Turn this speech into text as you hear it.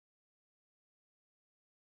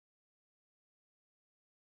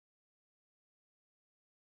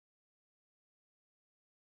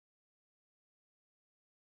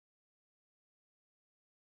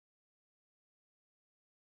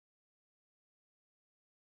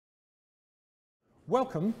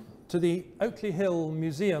Welcome to the Oakley-Hill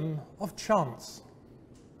Museum of Chance.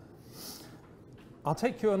 I'll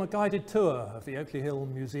take you on a guided tour of the Oakley-Hill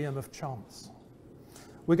Museum of Chance.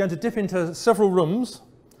 We're going to dip into several rooms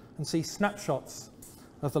and see snapshots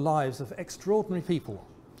of the lives of extraordinary people.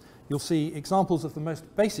 You'll see examples of the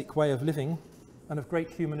most basic way of living and of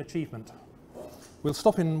great human achievement. We'll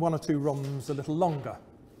stop in one or two rooms a little longer.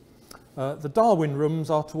 The Darwin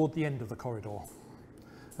rooms are toward the end of the corridor.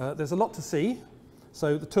 There's a lot to see,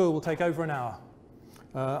 so the tour will take over an hour.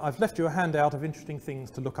 I've left you a handout of interesting things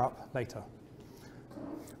to look up later.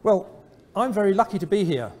 Well, I'm very lucky to be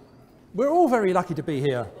here. We're all very lucky to be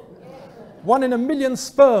here. 1 in a million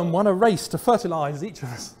sperm won a race to fertilise each of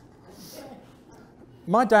us.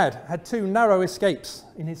 My dad had 2 narrow escapes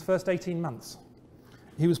in his first 18 months.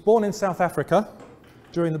 He was born in South Africa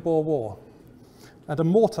during the Boer War, and a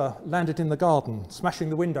mortar landed in the garden, smashing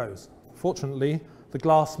the windows. Fortunately, the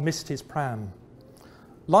glass missed his pram.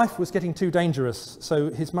 Life was getting too dangerous, so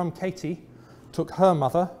his mum Katie took her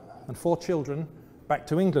mother and 4 children back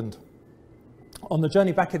to England. On the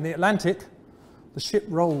journey back in the Atlantic, the ship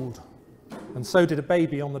rolled, and so did a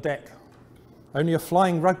baby on the deck. Only a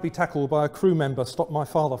flying rugby tackle by a crew member stopped my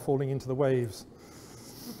father falling into the waves.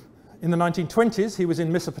 In the 1920s, he was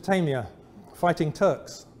in Mesopotamia, fighting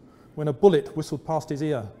Turks, when a bullet whistled past his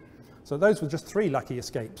ear. So those were just 3 lucky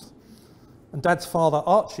escapes. And Dad's father,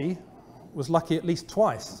 Archie, was lucky at least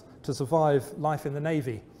twice to survive life in the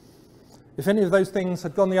Navy. If any of those things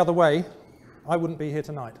had gone the other way, I wouldn't be here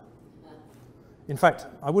tonight. In fact,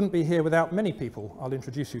 I wouldn't be here without many people I'll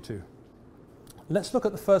introduce you to. Let's look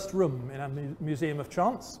at the first room in our Museum of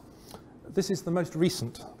Chance. This is the most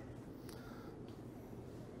recent.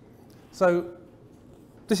 So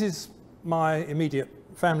this is my immediate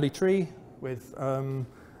family tree with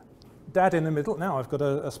Dad in the middle. Now I've got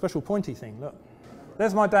a special pointy thing. Look,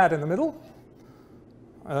 there's my dad in the middle.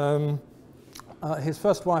 His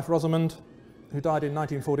first wife, Rosamond, who died in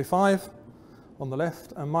 1945, on the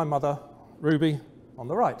left, and my mother, Ruby, on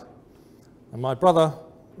the right. And my brother,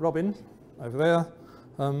 Robin, over there,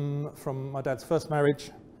 from my dad's first marriage,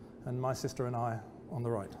 and my sister and I on the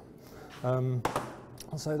right.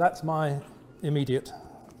 So that's my immediate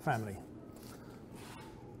family.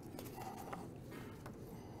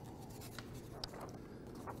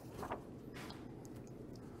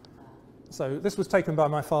 So this was taken by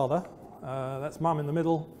my father. That's Mum in the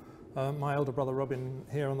middle, my elder brother Robin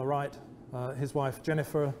here on the right, his wife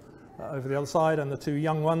Jennifer over the other side, and the 2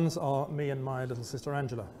 young ones are me and my little sister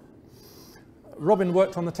Angela. Robin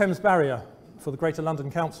worked on the Thames Barrier for the Greater London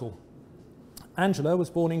Council. Angela was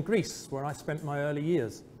born in Greece, where I spent my early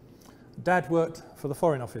years. Dad worked for the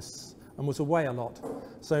Foreign Office and was away a lot,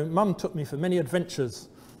 so Mum took me for many adventures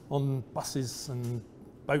on buses and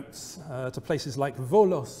boats to places like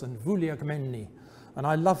Volos and Vouliagmeni, and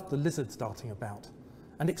I loved the lizards darting about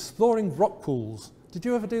and exploring rock pools. Did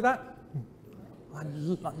you ever do that? I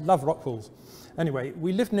love rock pools. Anyway,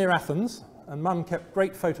 we lived near Athens, and Mum kept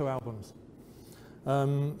great photo albums.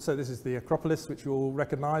 So this is the Acropolis, which you all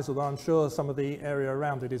recognise, although I'm sure some of the area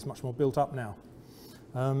around it is much more built up now.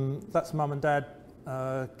 That's Mum and Dad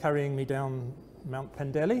carrying me down Mount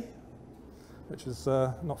Pendeli, which is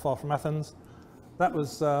not far from Athens. That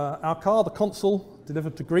was our car, the Consul,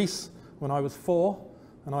 delivered to Greece when I was 4,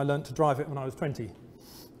 and I learnt to drive it when I was 20.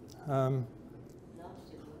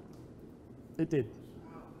 It did.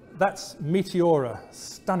 That's Meteora,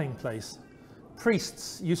 stunning place.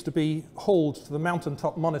 Priests used to be hauled to the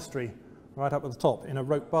mountaintop monastery right up at the top in a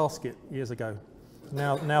rope basket years ago.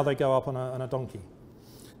 Now they go up on a donkey.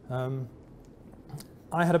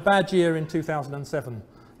 I had a bad year in 2007.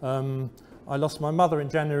 I lost my mother in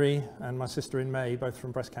January and my sister in May, both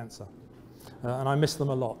from breast cancer. And I miss them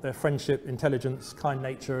a lot. Their friendship, intelligence, kind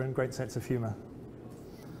nature, and great sense of humour.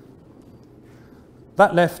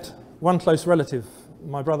 That left one close relative,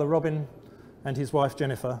 my brother Robin and his wife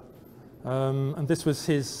Jennifer. And this was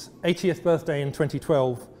his 80th birthday in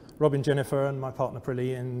 2012, Robin, Jennifer, and my partner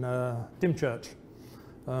Prilly in Dymchurch.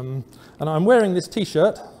 And I'm wearing this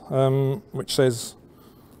t-shirt, which says,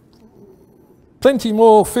 "Plenty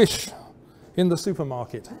more fish in the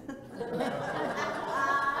supermarket."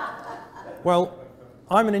 Well,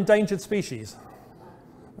 I'm an endangered species,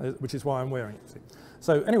 which is why I'm wearing it.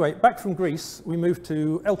 So anyway, back from Greece, we moved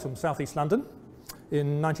to Eltham, southeast London,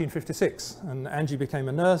 in 1956. And Angie became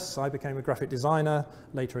a nurse, I became a graphic designer,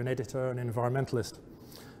 later an editor and environmentalist.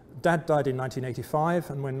 Dad died in 1985,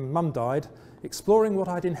 and when Mum died, exploring what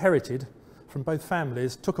I'd inherited from both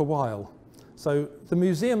families took a while. So the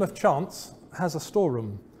Museum of Chance has a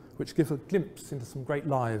storeroom, which gives a glimpse into some great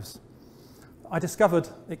lives. I discovered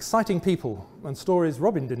exciting people and stories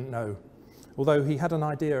Robin didn't know, although he had an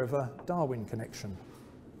idea of a Darwin connection.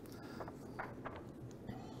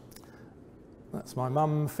 That's my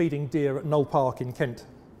mum feeding deer at Knoll Park in Kent.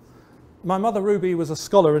 My mother Ruby was a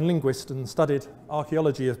scholar and linguist and studied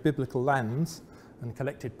archaeology of biblical lands and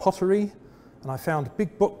collected pottery, and I found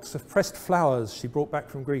big books of pressed flowers she brought back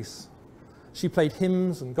from Greece. She played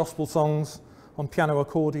hymns and gospel songs on piano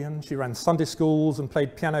accordion. She ran Sunday schools and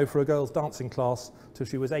played piano for a girls' dancing class till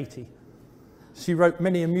she was 80. She wrote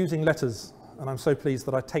many amusing letters, and I'm so pleased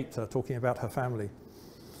that I taped her talking about her family.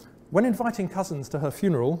 When inviting cousins to her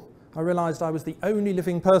funeral, I realised I was the only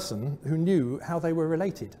living person who knew how they were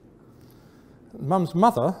related. Mum's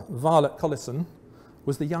mother, Violet Collison,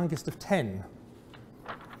 was the youngest of 10.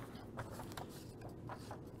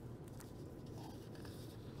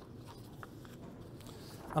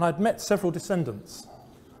 And I'd met several descendants,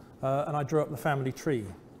 and I drew up the family tree.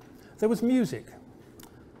 There was music.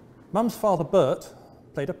 Mum's father, Bert,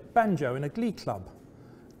 played a banjo in a glee club.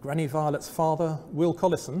 Granny Violet's father, Will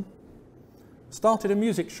Collison, started a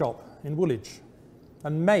music shop in Woolwich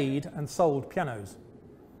and made and sold pianos.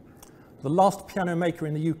 The last piano maker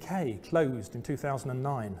in the UK closed in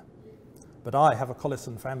 2009, but I have a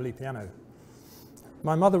Collison family piano.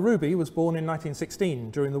 My mother Ruby was born in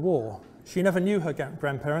 1916 during the war. She never knew her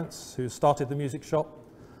grandparents who started the music shop.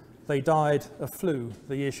 They died of flu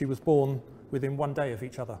the year she was born, within 1 day of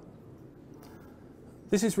each other.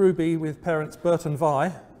 This is Ruby with parents Bert and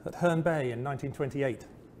Vi at Herne Bay in 1928.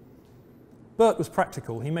 Bert was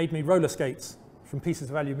practical. He made me roller skates from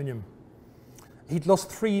pieces of aluminium. He'd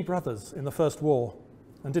lost 3 brothers in the First War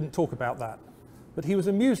and didn't talk about that, but he was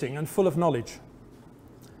amusing and full of knowledge.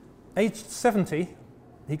 Aged 70,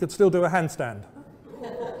 he could still do a handstand.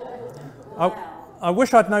 I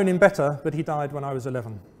wish I'd known him better, but he died when I was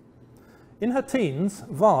 11. In her teens,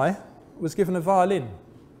 Vi was given a violin,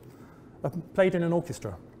 played in an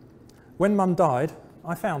orchestra. When Mum died,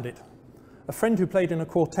 I found it. A friend who played in a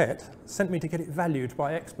quartet sent me to get it valued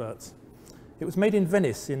by experts. It was made in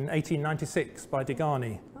Venice in 1896 by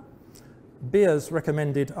Degani. Beers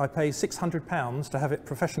recommended I pay £600 to have it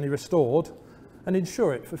professionally restored and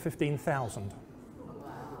insure it for £15,000.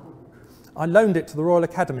 I loaned it to the Royal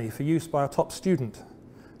Academy for use by a top student.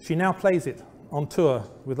 She now plays it on tour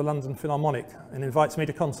with the London Philharmonic and invites me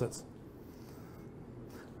to concerts.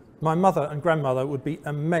 My mother and grandmother would be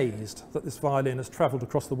amazed that this violin has travelled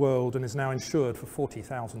across the world and is now insured for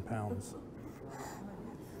 £40,000.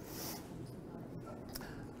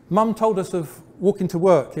 Mum told us of walking to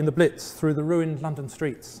work in the Blitz through the ruined London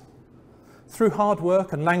streets. Through hard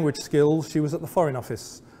work and language skills, she was at the Foreign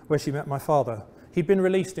Office, where she met my father. He'd been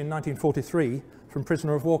released in 1943 from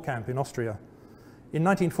prisoner of war camp in Austria. In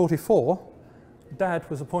 1944, Dad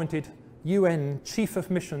was appointed UN Chief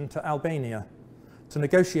of Mission to Albania to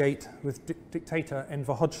negotiate with dictator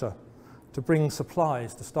Enver Hoxha to bring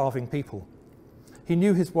supplies to starving people. He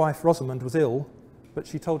knew his wife Rosamond was ill, but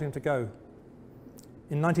she told him to go.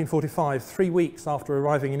 In 1945, 3 weeks after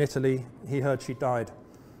arriving in Italy, he heard she'd died.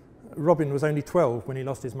 Robin was only 12 when he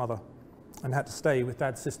lost his mother and had to stay with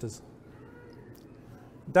Dad's sisters.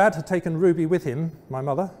 Dad had taken Ruby with him, my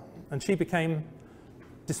mother, and she became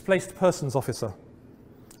displaced persons officer.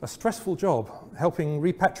 A stressful job, helping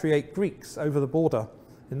repatriate Greeks over the border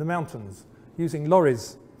in the mountains, using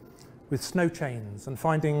lorries with snow chains and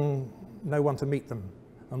finding no one to meet them,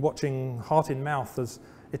 and watching heart in mouth as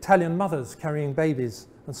Italian mothers carrying babies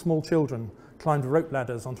and small children climbed rope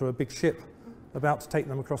ladders onto a big ship about to take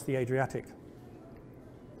them across the Adriatic.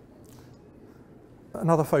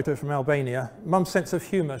 Another photo from Albania. Mum's sense of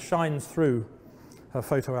humour shines through her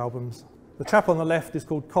photo albums. The chap on the left is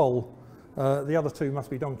called Cole. The other 2 must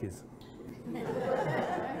be donkeys.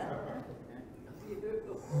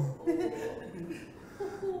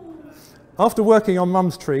 After working on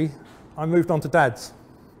Mum's tree, I moved on to Dad's.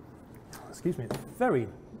 Excuse me, it's very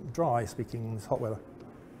dry speaking in this hot weather.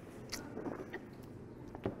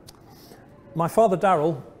 My father,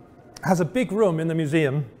 Darryl, has a big room in the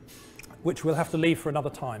museum, which we'll have to leave for another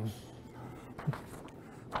time.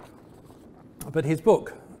 But his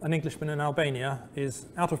book, An Englishman in Albania, is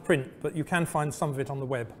out of print, but you can find some of it on the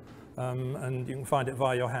web, and you can find it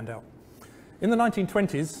via your handout. In the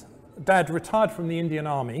 1920s, Dad retired from the Indian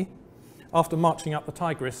Army after marching up the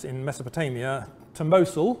Tigris in Mesopotamia to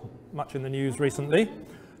Mosul, much in the news recently,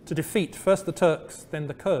 to defeat first the Turks, then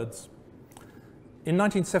the Kurds. In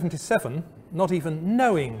 1977, not even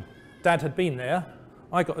knowing Dad had been there,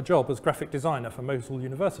 I got a job as graphic designer for Mosul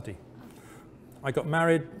University. I got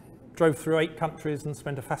married, drove through 8 countries and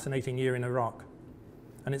spent a fascinating year in Iraq.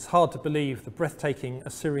 And it's hard to believe the breathtaking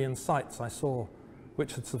Assyrian sites I saw,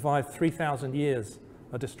 which had survived 3,000 years,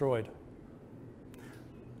 are destroyed.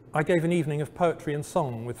 I gave an evening of poetry and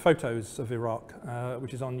song with photos of Iraq,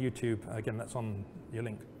 which is on YouTube. Again, that's on your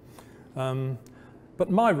link. But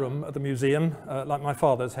my room at the museum, like my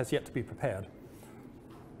father's, has yet to be prepared.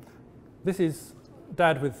 This is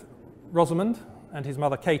Dad with Rosamond and his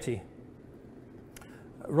mother Katie.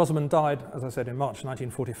 Rosamond died, as I said, in March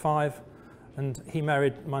 1945, and he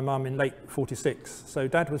married my mum in late 46. So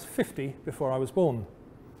Dad was 50 before I was born.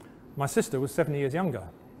 My sister was 7 years younger.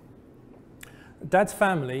 Dad's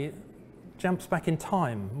family jumps back in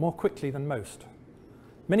time more quickly than most.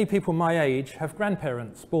 Many people my age have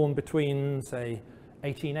grandparents born between, say,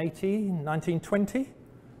 1880, 1920.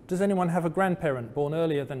 Does anyone have a grandparent born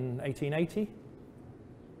earlier than 1880?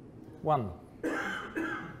 One.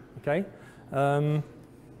 Okay.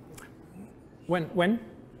 When?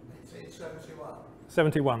 71.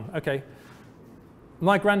 71, okay.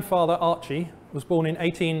 My grandfather, Archie, was born in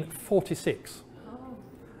 1846,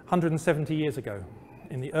 170 years ago,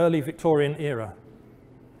 in the early Victorian era.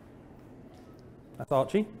 That's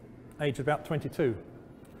Archie, aged about 22.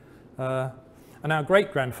 And our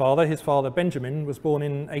great-grandfather, his father Benjamin, was born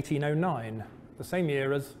in 1809, the same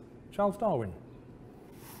year as Charles Darwin.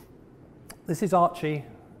 This is Archie,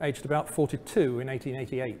 aged about 42 in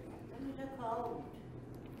 1888. You look old.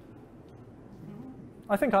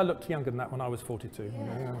 I think I looked younger than that when I was 42.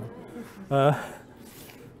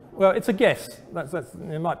 Well, it's a guess.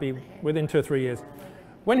 It might be within 2 or 3 years.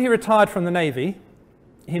 When he retired from the Navy,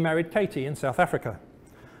 he married Katie in South Africa.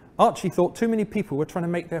 Archie thought too many people were trying to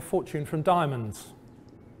make their fortune from diamonds.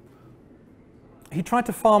 He tried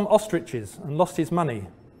to farm ostriches and lost his money.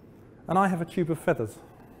 And I have a tube of feathers.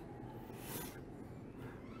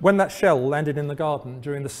 When that shell landed in the garden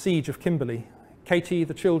during the siege of Kimberley, Katie,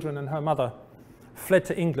 the children and her mother fled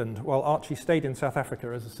to England while Archie stayed in South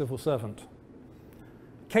Africa as a civil servant.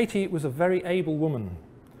 Katie was a very able woman.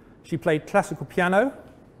 She played classical piano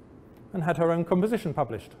and had her own composition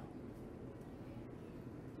published.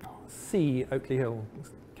 C. Oakley-Hill,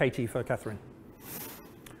 Katie for Catherine.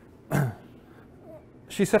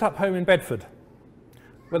 She set up home in Bedford,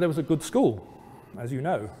 where there was a good school, as you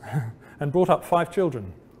know, and brought up 5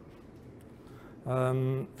 children.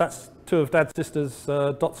 That's 2 of Dad's sisters,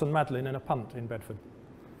 Dots and Madeline, in a punt in Bedford.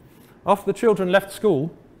 After the children left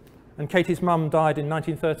school, and Katie's mum died in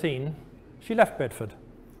 1913, she left Bedford.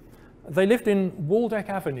 They lived in Waldeck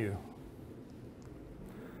Avenue.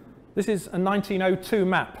 This is a 1902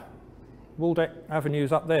 map. Waldeck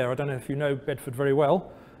Avenue's up there. I don't know if you know Bedford very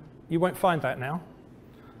well. You won't find that now.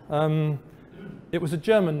 It was a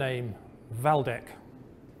German name, Waldeck.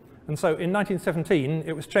 And so in 1917,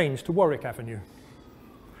 it was changed to Warwick Avenue.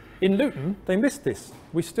 In Luton, they missed this.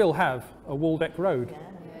 We still have a Waldeck Road.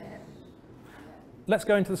 Let's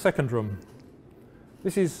go into the second room.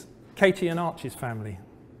 This is Katie and Archie's family.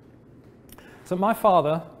 So my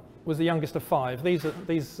father was the youngest of 5.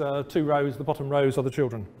 These 2 rows, the bottom rows, are the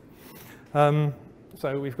children.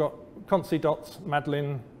 So we've got Concy, Dots,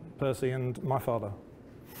 Madeline, Percy, and my father.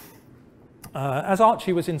 As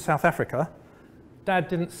Archie was in South Africa, Dad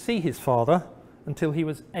didn't see his father until he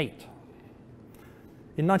was 8.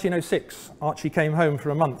 In 1906, Archie came home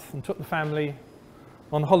for a month and took the family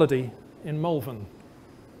on holiday in Malvern.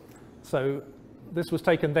 So this was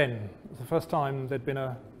taken then. It was the first time there'd been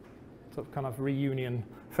a sort of kind of reunion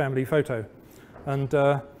family photo. And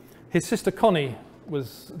his sister Connie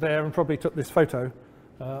was there and probably took this photo.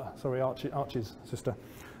 Sorry, Archie's sister.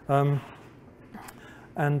 And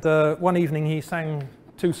one evening he sang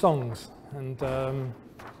 2 songs. And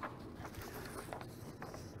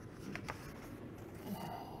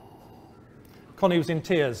Connie was in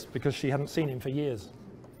tears because she hadn't seen him for years.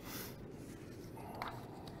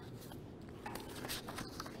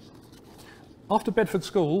 After Bedford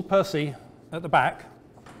School, Percy, at the back,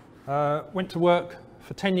 went to work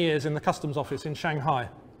for 10 years in the customs office in Shanghai.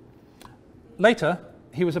 Later,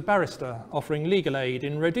 he was a barrister offering legal aid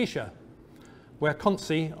in Rhodesia, where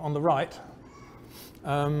Concy, on the right,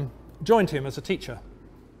 joined him as a teacher.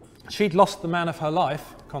 She'd lost the man of her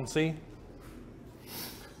life, Concy,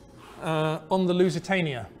 on the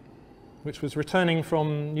Lusitania, which was returning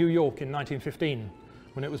from New York in 1915,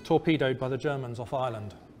 when it was torpedoed by the Germans off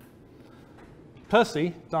Ireland.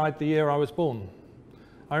 Percy died the year I was born.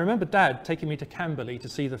 I remember Dad taking me to Camberley to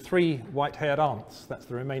see the 3 white-haired aunts, that's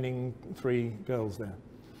the remaining 3 girls there,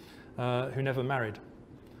 who never married.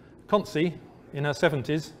 Concy, in her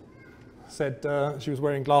 70s, said, she was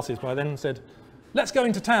wearing glasses by then, said, "Let's go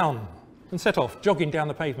into town," and set off, jogging down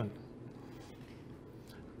the pavement.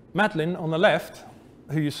 Madeline, on the left,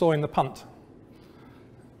 who you saw in the punt,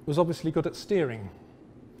 was obviously good at steering.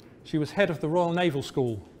 She was head of the Royal Naval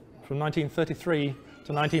School from 1933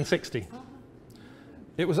 to 1960.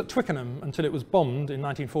 It was at Twickenham until it was bombed in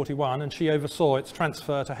 1941, and she oversaw its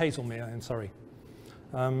transfer to Haslemere in Surrey.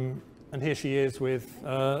 And here she is with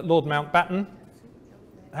Lord Mountbatten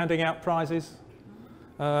handing out prizes,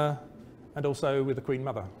 and also with the Queen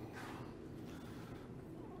Mother.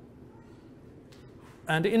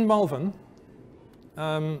 And in Malvern,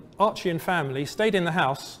 Archie and family stayed in the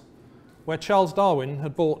house where Charles Darwin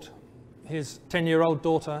had bought his 10-year-old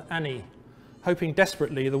daughter Annie, hoping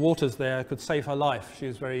desperately the waters there could save her life. She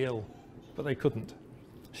was very ill, but they couldn't.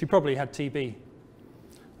 She probably had TB.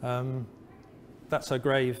 That's her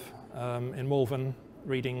grave in Malvern,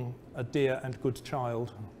 reading "A Dear and Good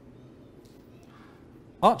Child."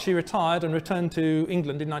 Archie retired and returned to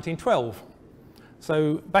England in 1912.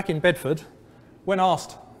 So back in Bedford, when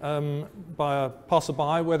asked by a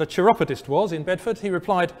passerby where the chiropodist was in Bedford, he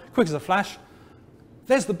replied, quick as a flash,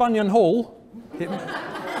 "There's the Bunyan Hall.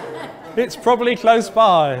 It's probably close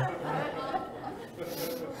by."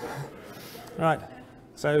 Right,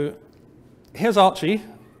 so here's Archie,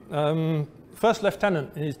 first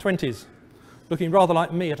lieutenant in his 20s, looking rather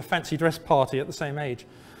like me at a fancy dress party at the same age.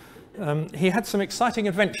 He had some exciting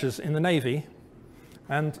adventures in the Navy,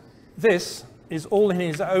 and this is all in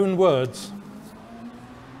his own words,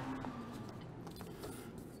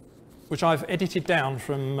 which I've edited down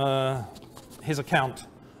from his account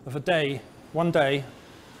of one day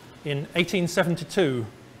in 1872.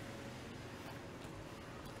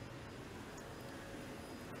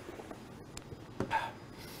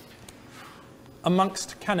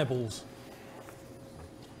 Amongst cannibals.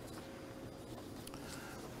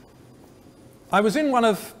 I was in one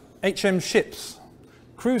of HM's ships,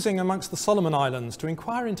 cruising amongst the Solomon Islands to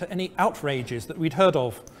inquire into any outrages that we'd heard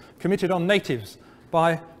of committed on natives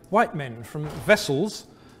by white men from vessels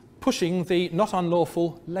pushing the not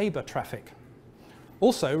unlawful labour traffic.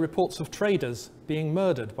 Also reports of traders being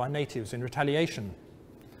murdered by natives in retaliation.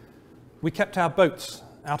 We kept our boats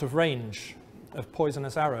out of range of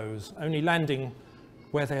poisonous arrows, only landing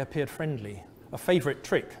where they appeared friendly. A favourite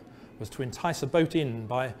trick was to entice a boat in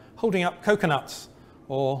by holding up coconuts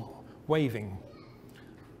or waving.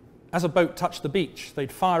 As a boat touched the beach,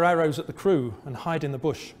 they'd fire arrows at the crew and hide in the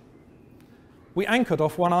bush. We anchored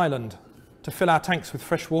off one island to fill our tanks with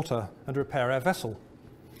fresh water and repair our vessel.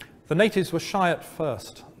 The natives were shy at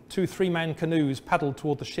first. 2 3-man canoes paddled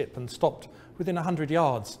toward the ship and stopped within 100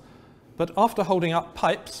 yards. But after holding up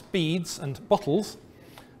pipes, beads and bottles,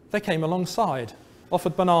 they came alongside,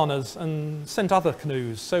 offered bananas and sent other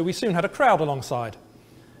canoes, so we soon had a crowd alongside,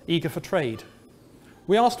 eager for trade.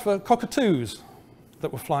 We asked for cockatoos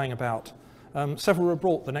that were flying about. Several were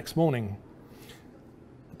brought the next morning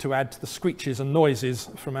to add to the screeches and noises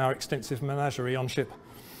from our extensive menagerie on ship.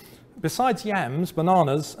 Besides yams,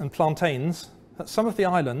 bananas and plantains, at some of the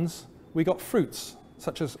islands we got fruits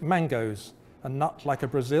such as mangoes, a nut like a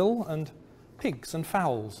Brazil, and pigs and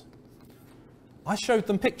fowls. I showed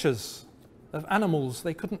them pictures of animals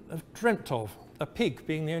they couldn't have dreamt of, a pig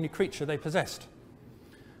being the only creature they possessed,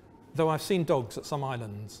 though I've seen dogs at some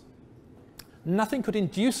islands. Nothing could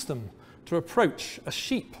induce them to approach a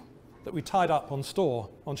sheep that we tied up on shore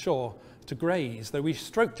to graze, though we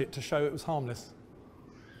stroked it to show it was harmless.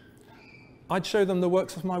 I'd show them the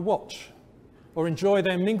works of my watch, or enjoy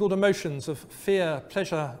their mingled emotions of fear,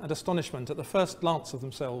 pleasure and astonishment at the first glance of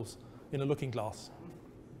themselves in a looking glass.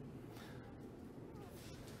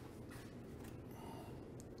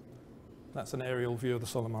 That's an aerial view of the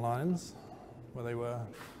Solomon Islands, where they were.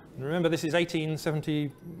 And remember, this is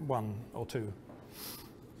 1871 or 2.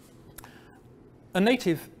 A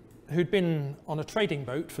native who'd been on a trading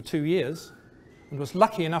boat for 2 years and was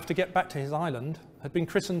lucky enough to get back to his island had been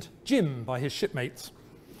christened Jim by his shipmates.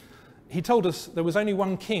 He told us there was only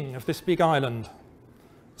one king of this big island.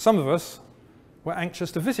 Some of us were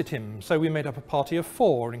anxious to visit him, so we made up a party of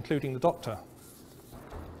 4, including the doctor.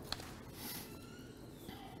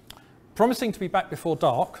 Promising to be back before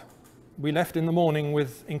dark, we left in the morning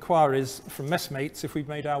with inquiries from messmates if we'd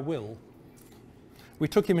made our will. We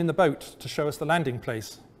took him in the boat to show us the landing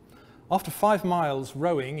place. After 5 miles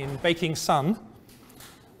rowing in baking sun,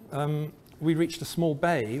 we reached a small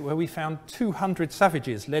bay where we found 200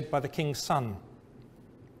 savages led by the king's son.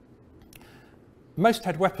 Most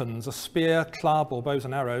had weapons, a spear, club or bows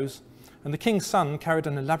and arrows, and the king's son carried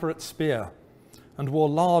an elaborate spear and wore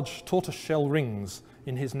large tortoise-shell rings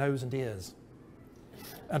in his nose and ears,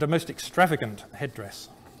 and a most extravagant headdress.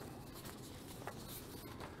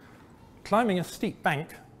 Climbing a steep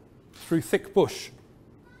bank through thick bush,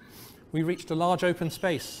 we reached a large open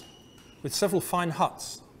space with several fine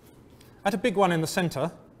huts. At a big one in the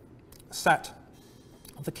centre sat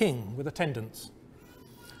the king with attendants.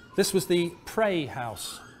 This was the Prey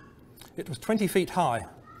House. It was 20 feet high,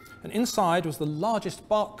 and inside was the largest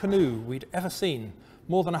bark canoe we'd ever seen,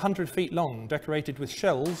 more than 100 feet long, decorated with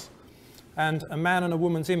shells, and a man and a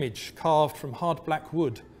woman's image carved from hard black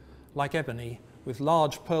wood, like ebony, with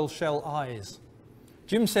large pearl shell eyes.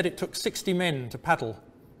 Jim said it took 60 men to paddle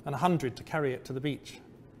and 100 to carry it to the beach.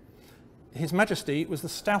 His Majesty was the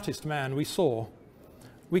stoutest man we saw.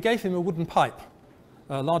 We gave him a wooden pipe,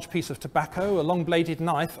 a large piece of tobacco, a long-bladed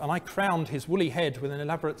knife, and I crowned his woolly head with an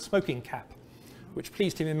elaborate smoking cap, which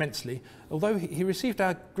pleased him immensely, although he received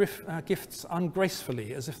our gifts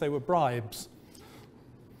ungracefully, as if they were bribes.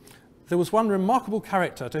 There was one remarkable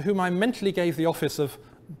character to whom I mentally gave the office of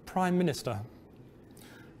Prime Minister.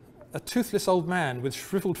 A toothless old man with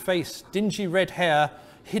shriveled face, dingy red hair,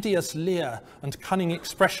 hideous leer and cunning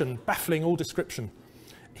expression, baffling all description.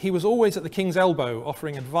 He was always at the king's elbow,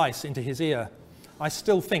 offering advice into his ear. I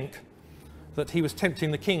still think that he was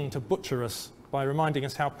tempting the king to butcher us by reminding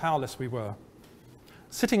us how powerless we were.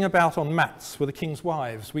 Sitting about on mats were the king's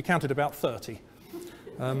wives. We counted about 30.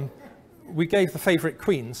 We gave the favourite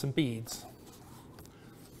queen some beads.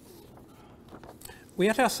 We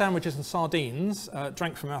ate our sandwiches and sardines,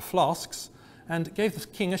 drank from our flasks, and gave the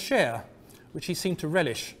king a share, which he seemed to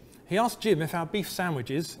relish. He asked Jim if our beef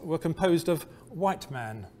sandwiches were composed of white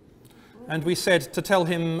man, and we said to tell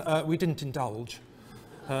him we didn't indulge.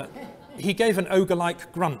 He gave an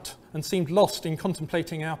ogre-like grunt and seemed lost in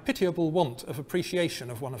contemplating our pitiable want of appreciation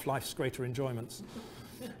of one of life's greater enjoyments.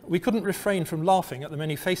 We couldn't refrain from laughing at the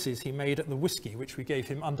many faces he made at the whisky which we gave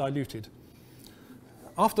him undiluted.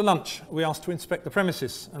 After lunch, we asked to inspect the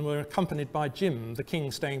premises and were accompanied by Jim, the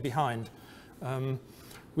king, staying behind.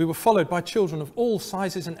 We were followed by children of all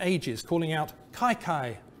sizes and ages calling out, "Kai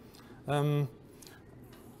Kai." And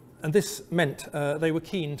this meant they were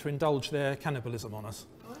keen to indulge their cannibalism on us.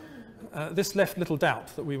 This left little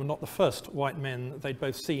doubt that we were not the first white men they'd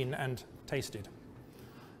both seen and tasted.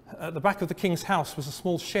 At the back of the king's house was a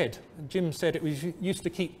small shed, and Jim said it was used to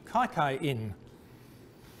keep Kai Kai in.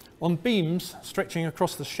 On beams stretching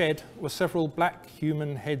across the shed were several black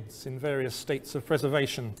human heads in various states of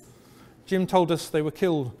preservation. Jim told us they were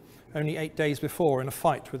killed only 8 days before in a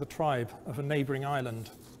fight with a tribe of a neighbouring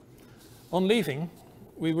island. On leaving,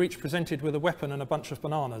 we were each presented with a weapon and a bunch of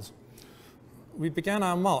bananas. We began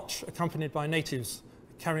our march accompanied by natives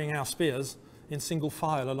carrying our spears in single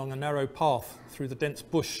file along a narrow path through the dense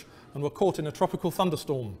bush and were caught in a tropical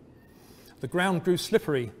thunderstorm. The ground grew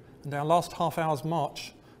slippery and our last half hour's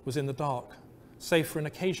march was in the dark, save for an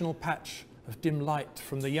occasional patch of dim light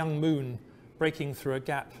from the young moon breaking through a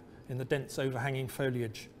gap in the dense overhanging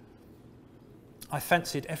foliage. I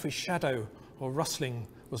fancied every shadow or rustling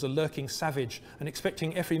was a lurking savage, and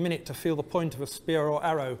expecting every minute to feel the point of a spear or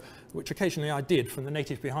arrow, which occasionally I did from the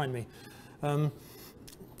native behind me. I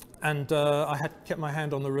had kept my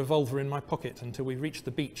hand on the revolver in my pocket until we reached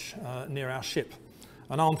the beach near our ship.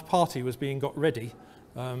 An armed party was being got ready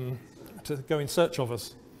to go in search of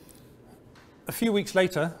us. A few weeks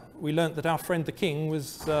later, we learnt that our friend the king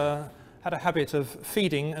had a habit of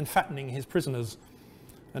feeding and fattening his prisoners,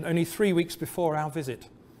 and only 3 weeks before our visit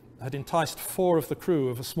had enticed 4 of the crew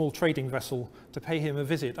of a small trading vessel to pay him a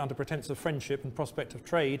visit under pretence of friendship and prospect of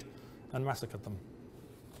trade, and massacred them.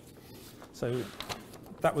 So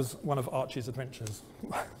that was one of Archie's adventures.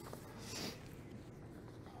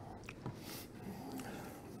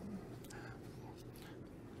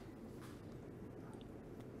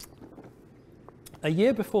 A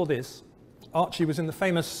year before this, Archie was in the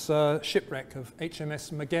famous shipwreck of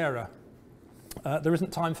HMS Maghera. There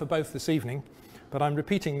isn't time for both this evening, but I'm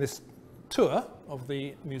repeating this tour of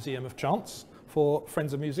the Museum of Chance for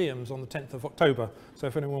Friends of Museums on the 10th of October. So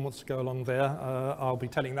if anyone wants to go along there, I'll be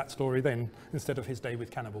telling that story then instead of his day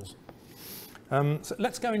with cannibals. So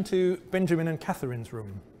let's go into Benjamin and Catherine's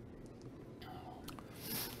room.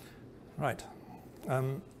 Right.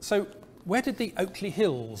 So where did the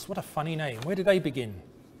Oakley-Hills, what a funny name, where did they begin?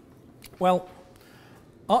 Well,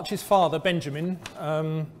 Archie's father, Benjamin,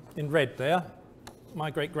 in red there,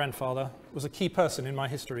 my great-grandfather, was a key person in my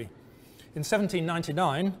history. In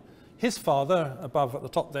 1799, his father, above at the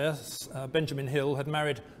top there, Benjamin Hill, had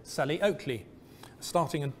married Sally Oakley,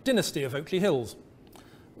 starting a dynasty of Oakley-Hills.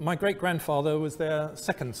 My great-grandfather was their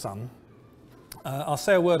second son. I'll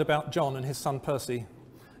say a word about John and his son Percy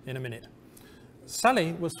in a minute.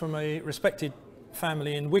 Sally was from a respected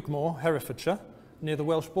family in Wigmore, Herefordshire, near the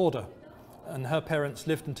Welsh border, and her parents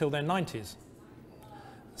lived until their 90s.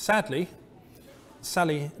 Sadly,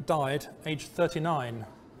 Sally died aged 39.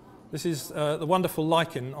 This is the wonderful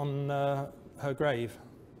lichen on her grave,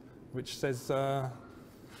 which says,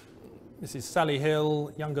 Mrs. Sally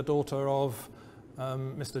Hill, younger daughter of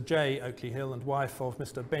Mr. J. Oakley-Hill and wife of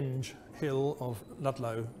Mr. Benj Hill of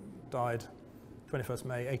Ludlow, died 21st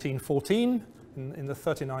May 1814 in the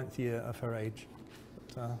 39th year of her age.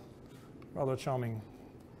 But, rather charming,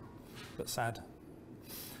 but sad.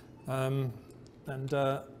 And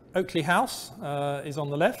Oakley House is on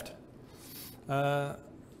the left.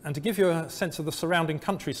 And to give you a sense of the surrounding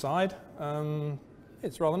countryside,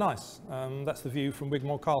 it's rather nice. That's the view from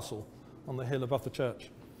Wigmore Castle on the hill above the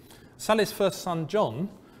church. Sally's first son, John,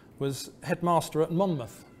 was headmaster at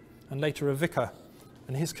Monmouth and later a vicar,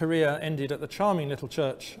 and his career ended at the charming little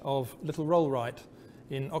church of Little Rollright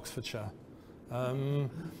in Oxfordshire.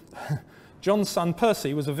 John's son,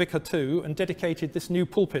 Percy, was a vicar too and dedicated this new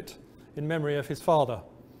pulpit in memory of his father.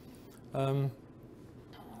 How did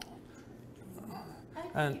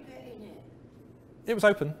And you get in it? it was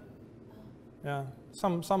open. Yeah,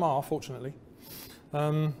 some are, fortunately.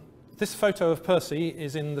 This photo of Percy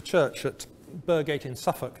is in the church at Burgate in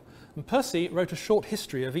Suffolk. And Percy wrote a short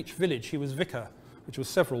history of each village he was vicar, which was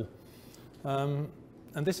several. And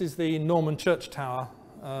this is the Norman church tower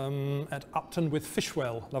at Upton with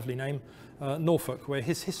Fishwell, lovely name, Norfolk, where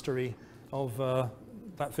his history of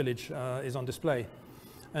that village is on display.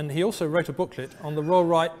 And he also wrote a booklet on the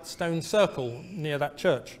Rollright stone circle near that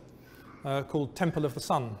church called Temple of the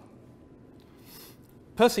Sun.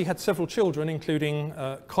 Percy had several children, including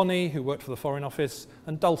Connie, who worked for the Foreign Office,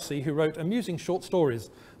 and Dulcie, who wrote amusing short stories.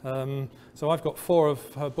 So I've got 4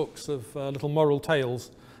 of her books of little moral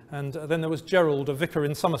tales. And then there was Gerald, a vicar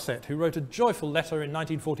in Somerset, who wrote a joyful letter in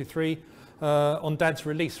 1943 on Dad's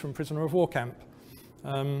release from prisoner of war camp.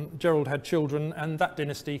 Gerald had children, and that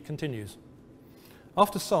dynasty continues.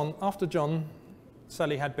 After John,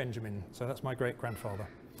 Sally had Benjamin, so that's my great-grandfather,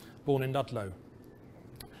 born in Ludlow.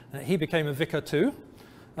 He became a vicar too,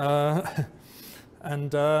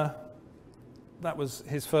 and that was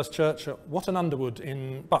his first church at Wotton Underwood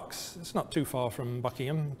in Bucks. It's not too far from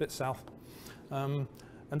Buckingham, a bit south. And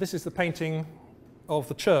this is the painting of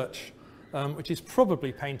the church, which is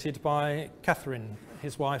probably painted by Catherine,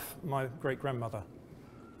 his wife, my great-grandmother.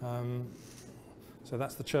 So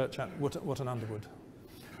that's the church at Wotton Underwood.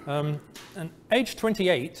 And aged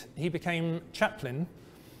 28, he became chaplain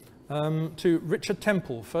to Richard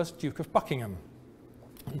Temple, 1st Duke of Buckingham.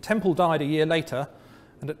 And Temple died a year later,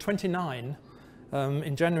 and at 29,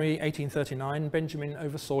 in January 1839, Benjamin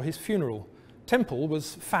oversaw his funeral. Temple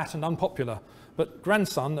was fat and unpopular, but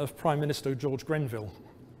grandson of Prime Minister George Grenville.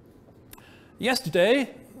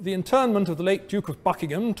 Yesterday, the interment of the late Duke of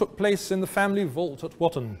Buckingham took place in the family vault at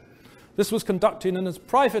Wotton. This was conducted in as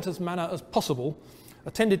private a manner as possible,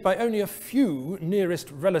 attended by only a few nearest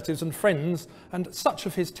relatives and friends, and such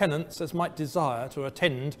of his tenants as might desire to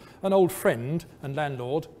attend an old friend and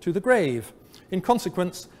landlord to the grave. In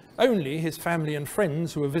consequence, only his family and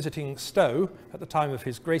friends who were visiting Stowe at the time of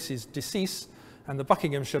his Grace's decease, and the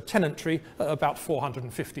Buckinghamshire tenantry, about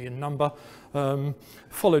 450 in number,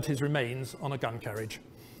 followed his remains on a gun carriage.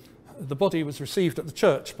 The body was received at the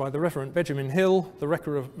church by the Reverend Benjamin Hill, the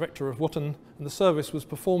rector of Wotton, and the service was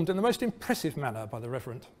performed in the most impressive manner by the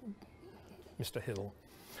Reverend Mr. Hill.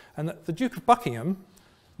 And the Duke of Buckingham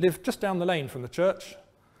lived just down the lane from the church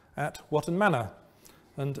at Wotton Manor,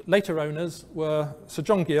 and later owners were Sir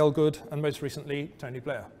John Gielgud and most recently Tony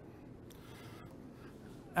Blair.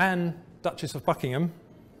 Anne, Duchess of Buckingham,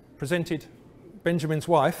 presented Benjamin's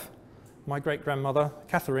wife, my great-grandmother,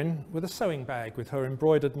 Catherine, with a sewing bag with her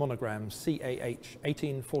embroidered monogram, CAH,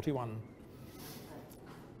 1841.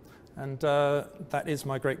 And that is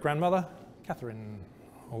my great-grandmother, Catherine,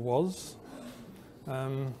 or was.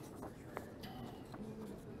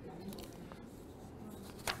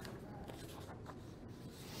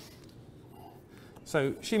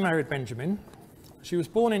 So she married Benjamin. She was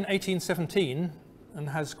born in 1817 and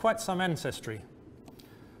has quite some ancestry.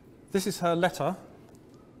 This is her letter,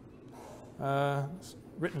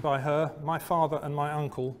 written by her, my father and my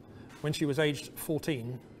uncle, when she was aged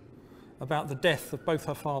 14, about the death of both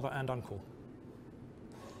her father and uncle.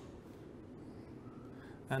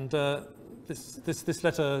 And this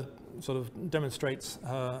letter sort of demonstrates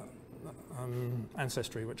her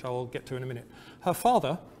ancestry, which I'll get to in a minute. Her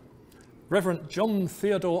father, Reverend John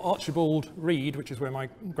Theodore Archibald Reed, which is where my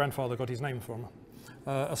grandfather got his name from,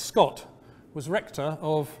 a Scot, was rector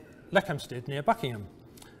of Leckhamsted near Buckingham.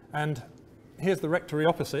 And here's the rectory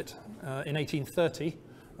opposite in 1830,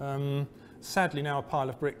 sadly now a pile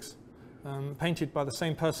of bricks, painted by the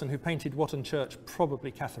same person who painted Wotton Church,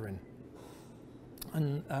 probably Catherine.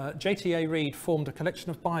 And J.T.A. Reed formed a collection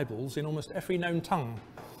of Bibles in almost every known tongue,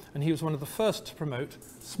 and he was one of the first to promote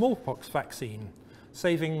smallpox vaccine,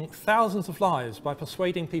 saving thousands of lives by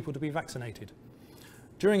persuading people to be vaccinated.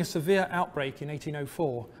 During a severe outbreak in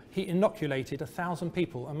 1804, he inoculated 1,000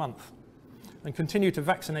 people a month and continued to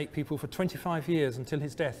vaccinate people for 25 years until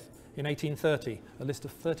his death in 1830, a list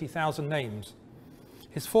of 30,000 names.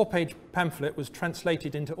 His 4-page pamphlet was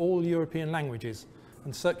translated into all European languages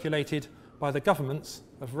and circulated by the governments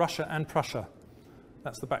of Russia and Prussia.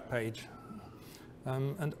 That's the back page.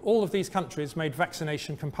 And all of these countries made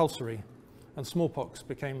vaccination compulsory, and smallpox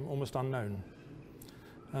became almost unknown.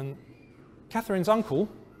 And Catherine's uncle,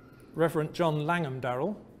 Reverend John Langham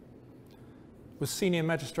Darrell, was senior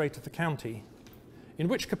magistrate of the county, in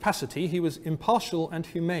which capacity he was impartial and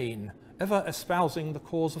humane, ever espousing the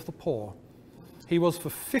cause of the poor. He was for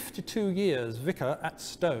 52 years vicar at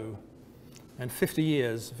Stowe, and 50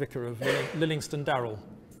 years vicar of Lillingston Darrell.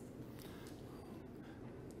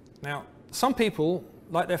 Now, some people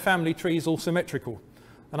like their family trees all symmetrical,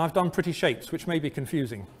 and I've done pretty shapes, which may be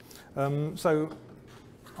confusing. So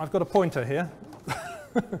I've got a pointer here.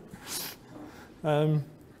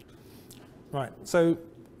 Right, so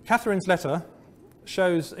Catherine's letter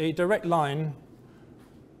shows a direct line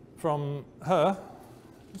from her,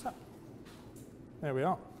 what's that? There we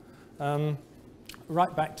are,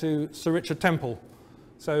 right back to Sir Richard Temple.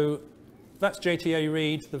 So that's J.T.A.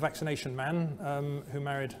 Reid, the vaccination man, who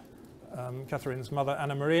married Catherine's mother,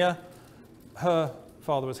 Anna Maria. Her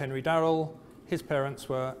father was Henry Darrell. His parents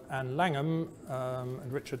were Anne Langham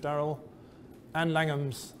and Richard Darrell. Anne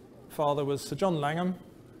Langham's father was Sir John Langham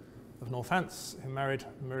of Northants, who married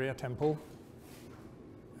Maria Temple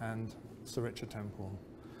and Sir Richard Temple.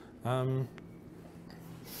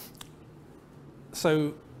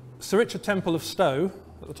 So Sir Richard Temple of Stowe,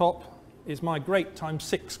 at the top, is my great times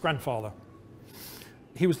 6 grandfather.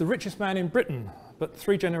 He was the richest man in Britain, but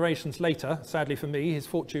 3 generations later, sadly for me, his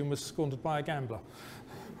fortune was squandered by a gambler.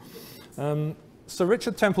 Sir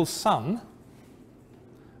Richard Temple's son,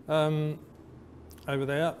 over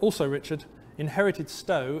there, also Richard, inherited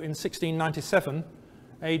Stowe in 1697,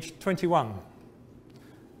 aged 21.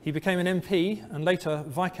 He became an MP and later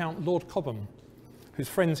Viscount Lord Cobham, whose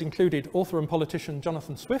friends included author and politician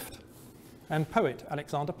Jonathan Swift and poet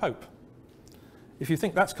Alexander Pope. If you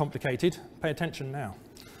think that's complicated, pay attention now.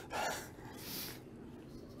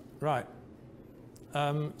 Right.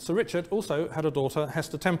 Sir Richard also had a daughter,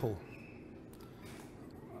 Hester Temple.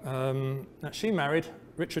 She married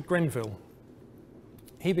Richard Grenville.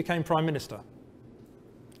 He became Prime Minister.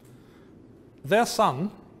 Their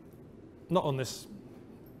son, not on this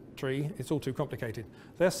tree, it's all too complicated.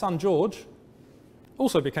 Their son George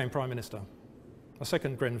also became Prime Minister, a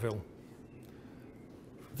second Grenville.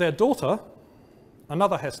 Their daughter,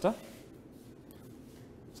 another Hester,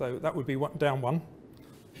 so that would be down one,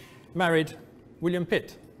 married William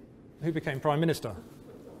Pitt, who became Prime Minister.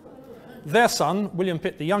 Their son, William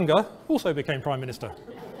Pitt the Younger, also became Prime Minister.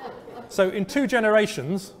 So in 2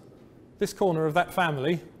 generations, this corner of that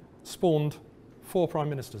family spawned 4 Prime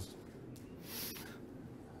Ministers.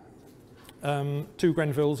 2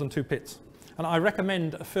 Grenvilles and 2 Pitts. And I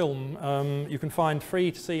recommend a film you can find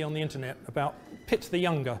free to see on the internet about Pitt the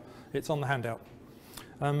Younger. It's on the handout.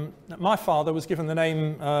 My father was given the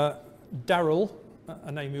name Darrell,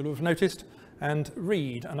 a name you'll have noticed, and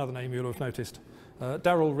Reid, another name you'll have noticed.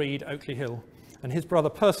 Darrell Reid Oakley-Hill. And his brother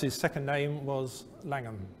Percy's second name was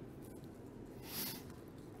Langham.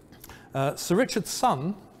 Sir Richard's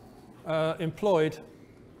son employed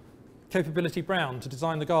Capability Brown to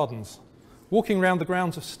design the gardens. Walking around the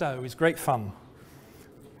grounds of Stowe is great fun.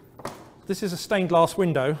 This is a stained glass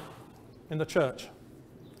window in the church,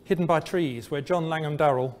 hidden by trees, where John Langham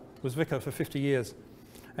Darrell was vicar for 50 years.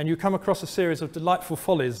 And you come across a series of delightful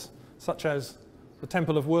follies, such as the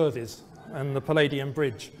Temple of Worthies and the Palladium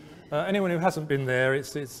Bridge. Anyone who hasn't been there,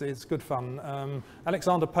 it's good fun.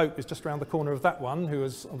 Alexander Pope is just around the corner of that one, who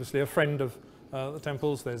was obviously a friend of the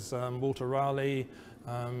temples. There's Walter Raleigh,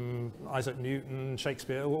 Isaac Newton,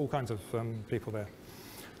 Shakespeare, all kinds of people there.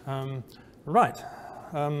 Right.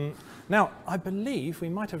 Now, I believe we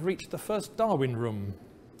might have reached the first Darwin room.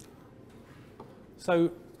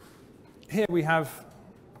 So here we have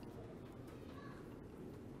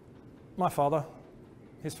my father,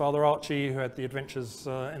 his father Archie, who had the adventures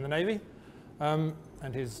in the Navy, and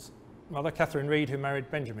his mother Catherine Reid, who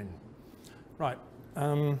married Benjamin. Right.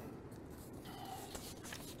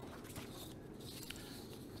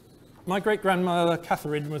 My great-grandmother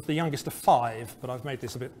Catherine was the youngest of 5, but I've made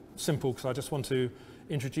this a bit simple because I just want to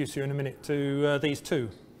introduce you in a minute to these 2,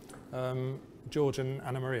 George and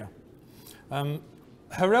Anna Maria.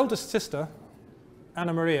 Her eldest sister,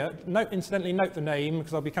 Anna Maria, incidentally note the name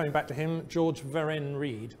because I'll be coming back to him, George Verren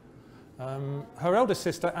Reid. Her eldest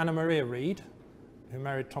sister, Anna Maria Reid, who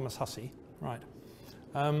married Thomas Hussey. Right.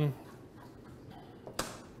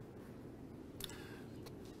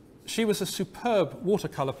 she was a superb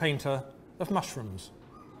watercolour painter of mushrooms.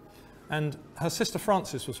 And her sister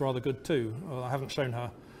Frances was rather good too. Well, I haven't shown her.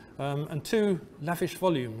 And 2 lavish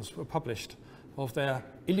volumes were published of their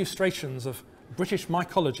illustrations of British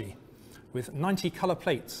mycology with 90 colour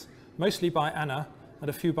plates, mostly by Anna and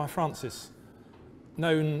a few by Frances,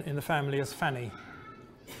 known in the family as Fanny.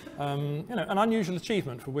 You know, an unusual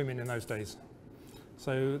achievement for women in those days.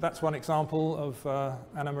 So that's one example of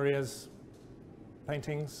Anna Maria's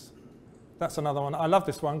paintings. That's another one. I love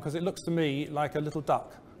this one because it looks to me like a little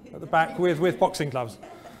duck at the back with boxing gloves.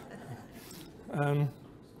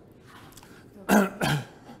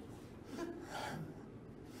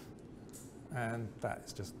 And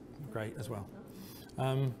that's just great as well.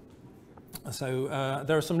 There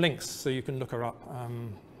are some links so you can look her up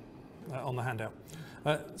on the handout.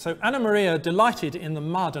 So Anna Maria delighted in the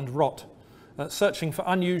mud and rot, searching for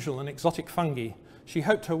unusual and exotic fungi. She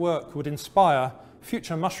hoped her work would inspire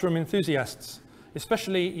future mushroom enthusiasts,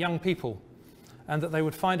 especially young people, and that they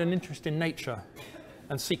would find an interest in nature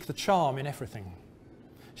and seek the charm in everything.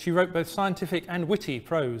 She wrote both scientific and witty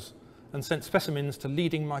prose and sent specimens to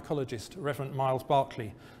leading mycologist Reverend Miles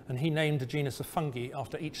Berkeley, and he named a genus of fungi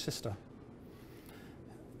after each sister.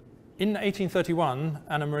 In 1831,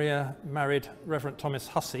 Anna Maria married Reverend Thomas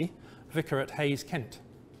Hussey, vicar at Hayes, Kent.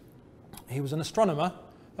 He was an astronomer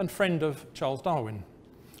and friend of Charles Darwin,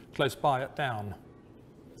 close by at Down.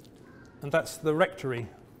 And that's the rectory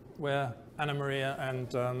where Anna Maria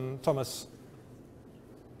and Thomas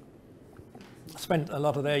spent a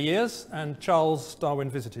lot of their years, and Charles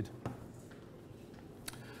Darwin visited.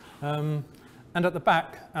 And at the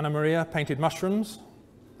back, Anna Maria painted mushrooms,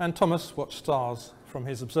 and Thomas watched stars from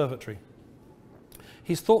his observatory.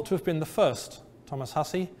 He's thought to have been the first, Thomas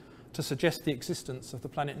Hussey, to suggest the existence of the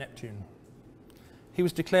planet Neptune. He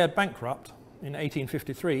was declared bankrupt in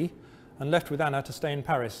 1853 and left with Anna to stay in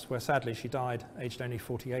Paris, where sadly she died, aged only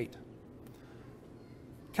 48.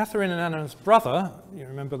 Catherine and Anna's brother, you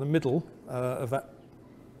remember the middle of that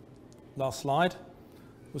last slide,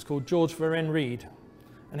 was called George Verenne Reed,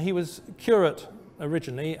 and he was curate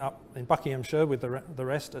originally up in Buckinghamshire with the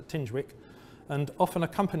rest at Tingewick, and often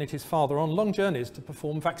accompanied his father on long journeys to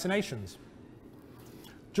perform vaccinations.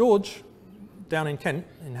 George, down in Kent,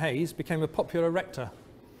 in Hayes, became a popular rector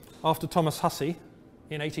after Thomas Hussey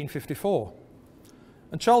in 1854.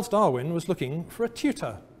 And Charles Darwin was looking for a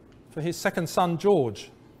tutor for his second son,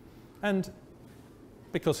 George. And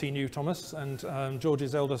because he knew Thomas and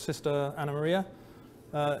George's elder sister, Anna Maria,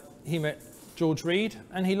 he met George Reed,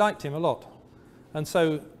 and he liked him a lot. And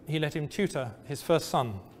so he let him tutor his first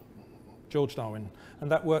son, George Darwin. And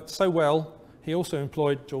that worked so well, he also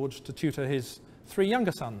employed George to tutor his 3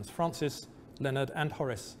 younger sons, Francis, Leonard, and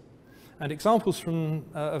Horace. And examples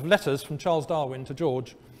of letters from Charles Darwin to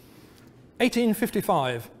George.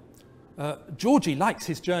 1855, Georgie likes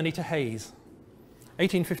his journey to Hayes.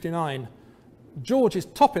 1859, George is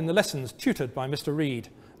top in the lessons tutored by Mr. Reed.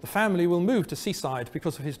 The family will move to Seaside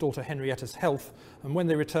because of his daughter Henrietta's health, and when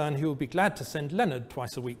they return he will be glad to send Leonard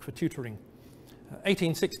twice a week for tutoring.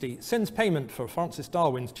 1860, sends payment for Francis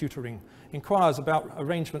Darwin's tutoring, inquires about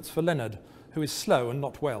arrangements for Leonard, who is slow and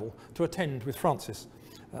not well, to attend with Francis.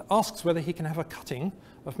 Asks whether he can have a cutting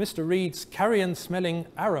of Mr. Reed's carrion-smelling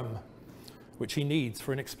arum, which he needs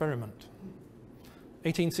for an experiment.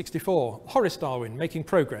 1864, Horace Darwin making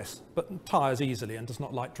progress, but tires easily and does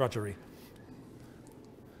not like drudgery.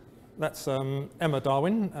 That's Emma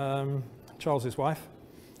Darwin, Charles's wife,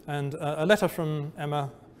 and a letter from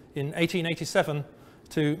Emma in 1887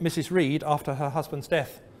 to Mrs. Reed after her husband's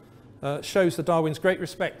death shows the Darwins' great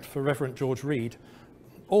respect for Reverend George Reed.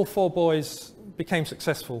 All 4 boys became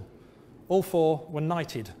successful. All 4 were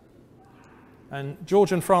knighted. And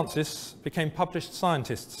George and Francis became published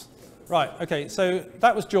scientists. Right, okay, so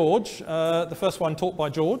that was George, the first one taught by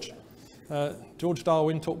George. George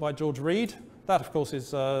Darwin taught by George Reed. That, of course, is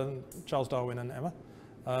Charles Darwin and Emma.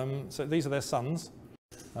 So these are their sons.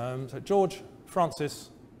 So George, Francis,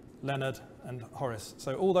 Leonard, and Horace.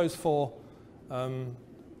 So all those 4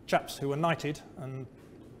 chaps who were knighted and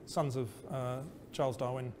sons of Charles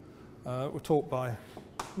Darwin were taught by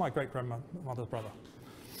my great-grandmother's brother.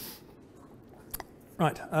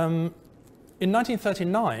 Right. In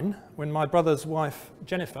 1939, when my brother's wife,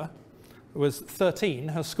 Jennifer, was 13,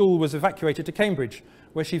 her school was evacuated to Cambridge,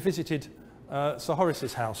 where she visited Sir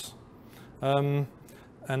Horace's house. He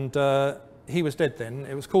was dead then.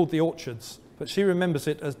 It was called the Orchards, but she remembers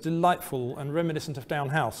it as delightful and reminiscent of Down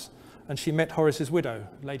House, and she met Horace's widow,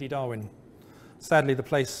 Lady Darwin. Sadly, the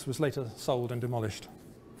place was later sold and demolished.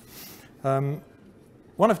 One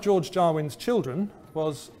of George Darwin's children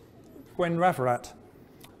was Gwen Raverat,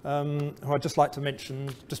 who I'd just like to mention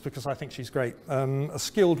just because I think she's great. A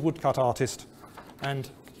skilled woodcut artist and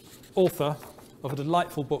author of a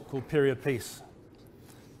delightful book called Period Piece,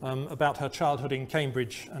 about her childhood in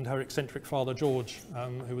Cambridge and her eccentric father George,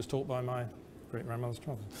 who was taught by my great-grandmother's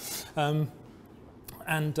father.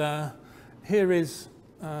 And here is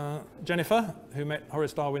Jennifer, who met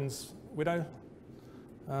Horace Darwin's widow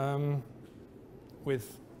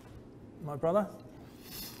with my brother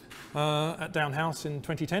at Down House in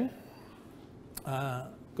 2010.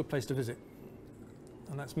 Good place to visit.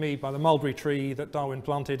 And that's me by the mulberry tree that Darwin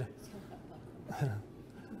planted.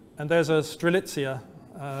 And there's a strelitzia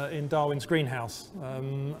in Darwin's greenhouse.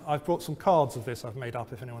 I've brought some cards of this I've made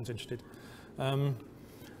up if anyone's interested.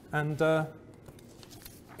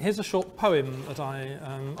 Here's a short poem that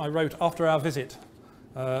I wrote after our visit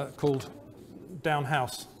called Down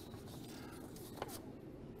House.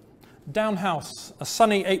 Down House, a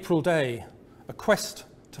sunny April day, a quest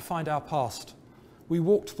to find our past. We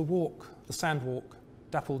walked the walk, the sandwalk,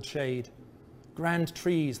 dappled shade, grand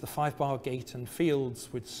trees, the 5-bar gate, and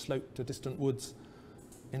fields which sloped to distant woods,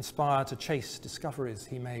 inspired to chase discoveries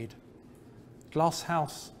he made. Glass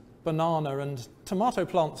house, banana, and tomato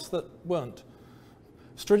plants that weren't.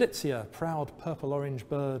 Strelitzia, proud purple-orange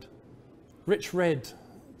bird. Rich red,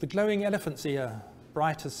 the glowing elephant's ear,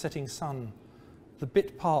 bright as setting sun. The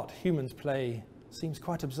bit part humans play seems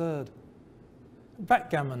quite absurd.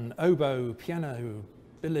 Backgammon, oboe, piano,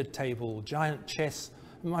 billiard table, giant chess.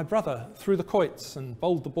 My brother threw the quoits and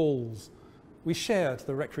bowled the balls. We shared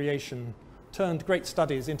the recreation, turned great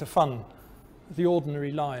studies into fun, the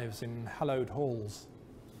ordinary lives in hallowed halls.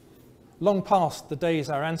 Long past the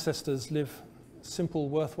days our ancestors live simple,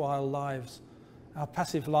 worthwhile lives. Our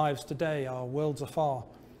passive lives today are worlds afar.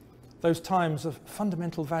 Those times of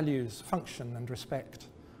fundamental values, function and respect,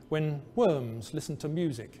 when worms listened to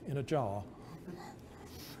music in a jar.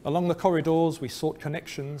 Along the corridors we sought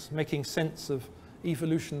connections, making sense of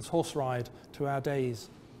evolution's horse ride to our days.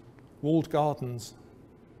 Walled gardens,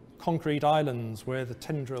 concrete islands where the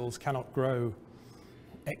tendrils cannot grow.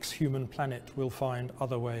 Ex-human planet will find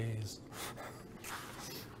other ways.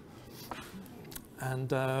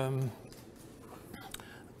 And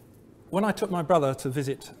when I took my brother to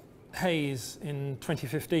visit Hayes in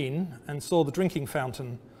 2015 and saw the drinking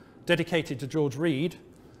fountain dedicated to George Read,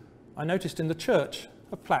 I noticed in the church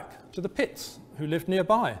a plaque to the Pitts who lived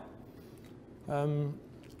nearby.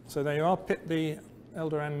 So there you are, Pitt the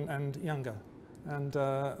elder and younger. And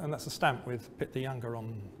that's a stamp with Pitt the younger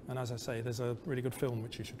on. And as I say, there's a really good film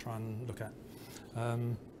which you should try and look at.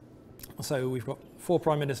 So we've got 4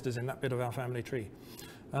 prime ministers in that bit of our family tree.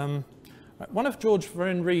 One of George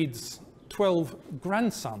Vernon Read's 12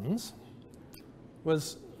 grandsons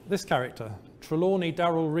was this character, Trelawney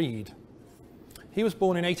Darrell Read. He was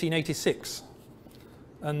born in 1886,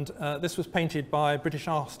 and this was painted by British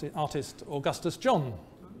artist Augustus John.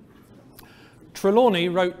 Trelawney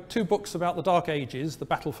wrote 2 books about the Dark Ages, the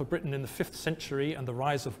battle for Britain in the 5th century and the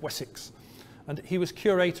rise of Wessex, and he was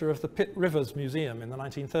curator of the Pitt Rivers Museum in the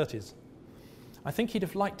 1930s. I think he'd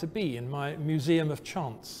have liked to be in my Museum of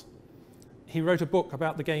Chance. He wrote a book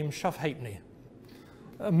about the game Shove Halfpenny.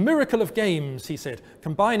 A miracle of games, he said,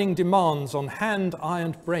 combining demands on hand, eye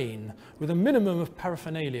and brain with a minimum of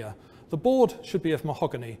paraphernalia. The board should be of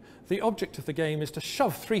mahogany. The object of the game is to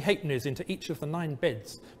shove 3 halfpennies into each of the 9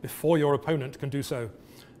 beds before your opponent can do so.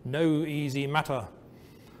 No easy matter.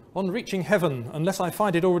 On reaching heaven, unless I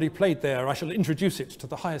find it already played there, I shall introduce it to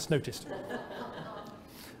the highest notice.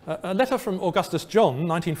 A letter from Augustus John,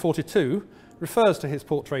 1942, refers to his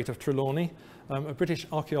portrait of Trelawney, a British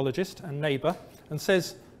archaeologist and neighbour, and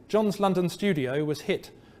says John's London studio was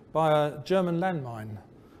hit by a German landmine.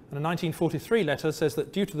 And a 1943 letter says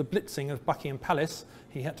that due to the blitzing of Buckingham Palace,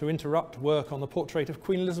 he had to interrupt work on the portrait of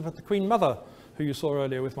Queen Elizabeth, the Queen Mother, who you saw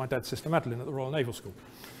earlier with my dad's sister Madeline at the Royal Naval School.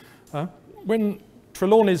 When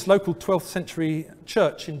Trelawney's local 12th century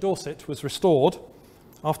church in Dorset was restored,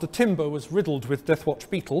 after timber was riddled with Deathwatch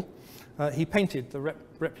beetle, he painted the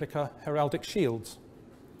replica heraldic shields.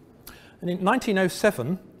 And in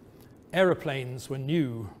 1907, aeroplanes were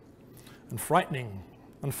new and frightening,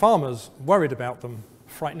 and farmers worried about them,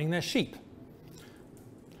 frightening their sheep.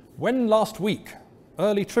 When last week,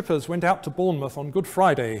 early trippers went out to Bournemouth on Good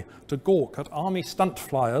Friday to gawk at army stunt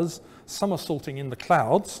flyers somersaulting in the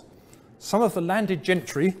clouds, some of the landed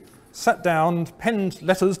gentry sat down and penned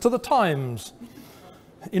letters to the Times,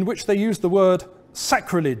 in which they used the word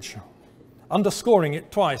sacrilege, underscoring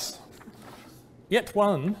it twice. Yet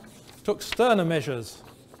one took sterner measures.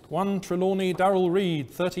 One Trelawney Darrell Read,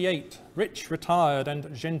 38, rich, retired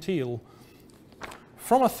and genteel.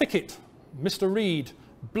 From a thicket, Mr. Read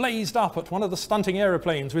blazed up at one of the stunting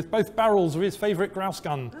aeroplanes with both barrels of his favourite grouse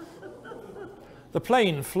gun. The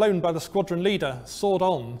plane, flown by the squadron leader, soared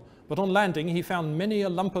on, but on landing he found many a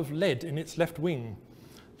lump of lead in its left wing.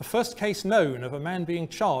 The first case known of a man being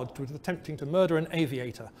charged with attempting to murder an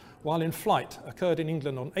aviator while in flight occurred in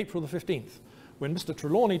England on April the 15th, when Mr.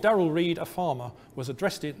 Trelawney Darrell Reed, a farmer, was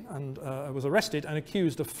arrested and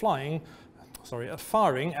accused of firing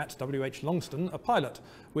at W.H. Longston, a pilot,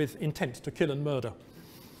 with intent to kill and murder.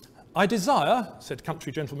 "I desire," said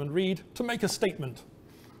country gentleman Reed, "to make a statement."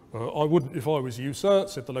 "I wouldn't if I was you, sir,"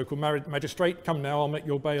 said the local magistrate. "Come now, I'll make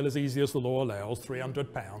your bail as easy as the law allows,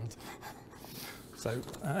 £300. So,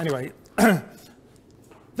 anyway,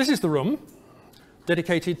 this is the room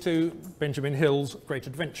dedicated to Benjamin Hill's great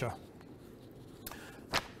adventure.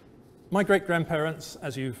 My great-grandparents,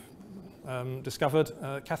 as you've discovered,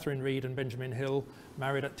 Catherine Reed and Benjamin Hill,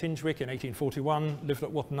 married at Tingewick in 1841, lived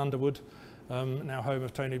at Watton Underwood, now home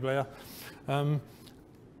of Tony Blair.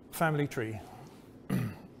 Family tree.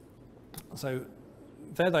 So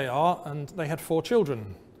there they are, and they had 4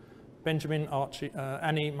 children: Benjamin, Archie,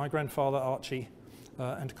 Annie, my grandfather Archie,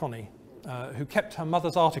 and Connie, who kept her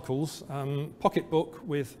mother's articles, pocketbook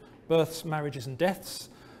with births, marriages and deaths,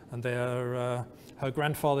 and her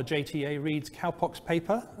grandfather J.T.A. Reed's cowpox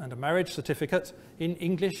paper and a marriage certificate in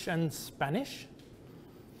English and Spanish.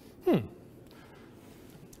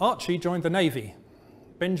 Archie joined the Navy.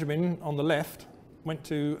 Benjamin, on the left, went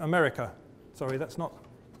to America. Sorry, that's not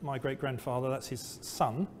my great-grandfather, that's his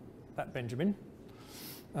son, that Benjamin.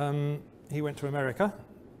 He went to America.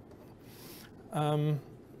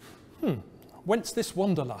 Whence this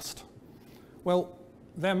wanderlust? Well,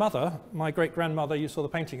 their mother, my great-grandmother you saw the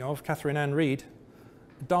painting of, Catherine Ann Reed,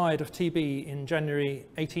 died of TB in January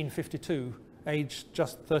 1852, aged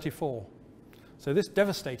just 34. So this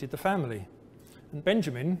devastated the family. And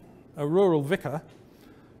Benjamin, a rural vicar,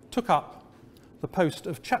 took up the post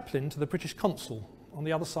of chaplain to the British consul on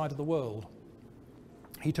the other side of the world.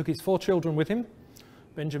 He took his 4 children with him: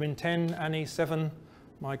 Benjamin 10, Annie 7,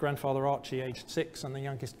 my grandfather Archie aged 6, and the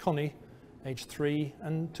youngest Connie aged 3,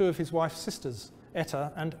 and 2 of his wife's sisters,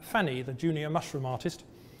 Etta and Fanny, the junior mushroom artist,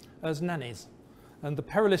 as nannies. And the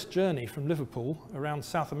perilous journey from Liverpool around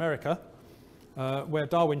South America, where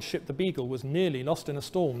Darwin's ship the Beagle was nearly lost in a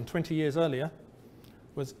storm 20 years earlier,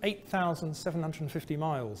 was 8,750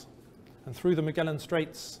 miles. And through the Magellan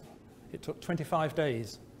Straits, it took 25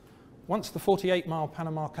 days. Once the 48-mile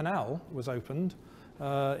Panama Canal was opened,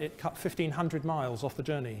 it cut 1,500 miles off the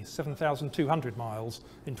journey, 7,200 miles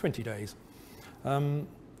in 20 days.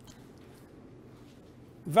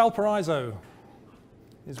 Valparaiso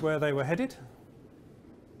is where they were headed.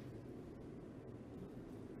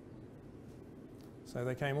 So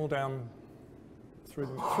they came all down through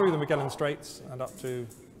the Magellan Straits and up to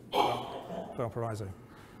Valparaiso.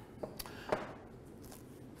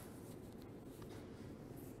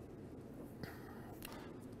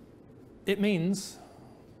 It means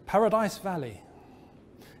Paradise Valley.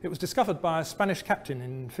 It was discovered by a Spanish captain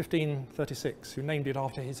in 1536 who named it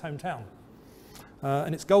after his hometown.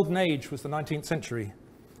 And its golden age was the 19th century.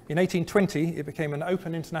 In 1820, it became an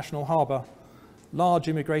open international harbour, large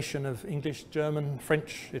immigration of English, German,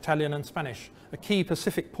 French, Italian and Spanish, a key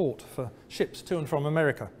Pacific port for ships to and from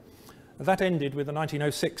America. That ended with the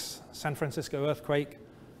 1906 San Francisco earthquake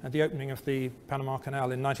and the opening of the Panama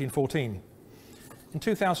Canal in 1914. In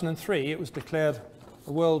 2003, it was declared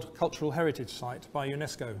a World Cultural Heritage Site by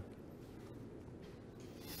UNESCO.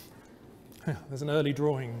 There's an early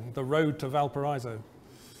drawing, the road to Valparaiso.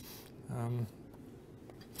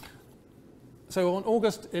 So on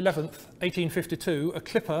August 11th, 1852, a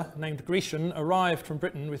clipper named Grecian arrived from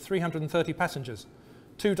Britain with 330 passengers.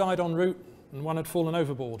 2 died en route and 1 had fallen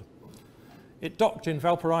overboard. It docked in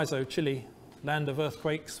Valparaiso, Chile, land of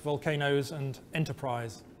earthquakes, volcanoes and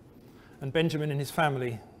enterprise. And Benjamin and his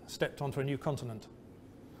family stepped onto a new continent.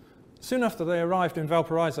 Soon after they arrived in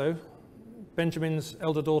Valparaiso, Benjamin's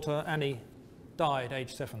elder daughter, Annie, died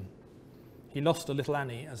aged 7. He lost a little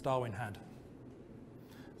Annie, as Darwin had.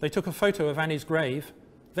 They took a photo of Annie's grave,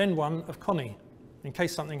 then one of Connie, in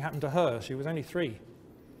case something happened to her. She was only 3.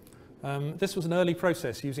 This was an early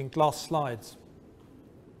process using glass slides.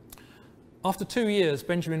 After 2 years,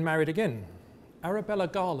 Benjamin married again. Arabella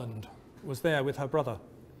Garland was there with her brother.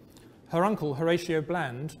 Her uncle, Horatio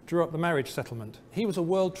Bland, drew up the marriage settlement. He was a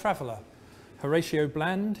world traveller. Horatio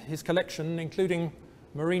Bland, his collection, including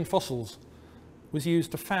marine fossils, was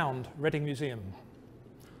used to found Reading Museum.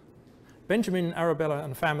 Benjamin, Arabella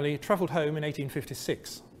and family travelled home in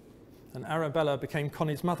 1856, and Arabella became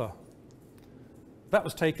Connie's mother. That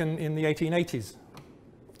was taken in the 1880s.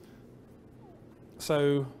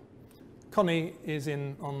 So Connie is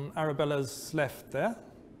on Arabella's left there.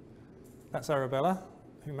 That's Arabella,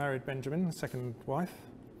 who married Benjamin, the second wife.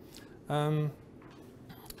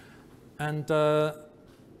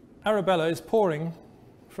 Arabella is pouring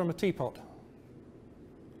from a teapot,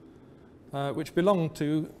 which belonged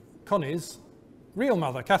to Connie's real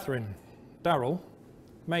mother, Catherine Darrell,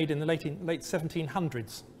 made in the late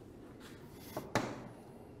 1700s.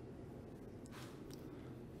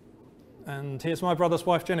 And here's my brother's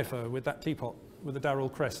wife, Jennifer, with that teapot, with the Darrell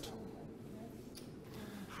crest.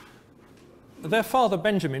 Their father,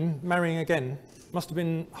 Benjamin, marrying again, must have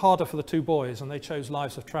been harder for the two boys, and they chose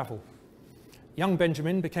lives of travel. Young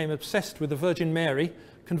Benjamin became obsessed with the Virgin Mary,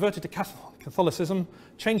 converted to Catholicism,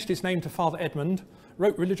 changed his name to Father Edmund,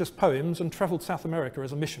 wrote religious poems, and travelled South America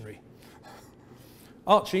as a missionary.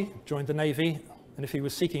 Archie joined the Navy, and if he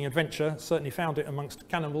was seeking adventure, certainly found it amongst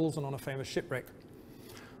cannibals and on a famous shipwreck.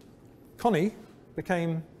 Connie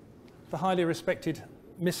became the highly respected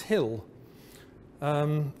Miss Hill,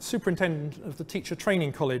 superintendent of the Teacher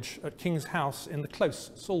Training College at King's House in the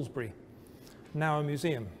Close, Salisbury, now a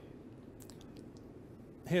museum.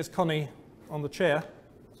 Here's Connie on the chair.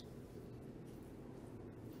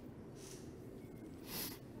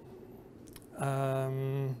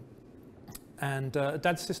 And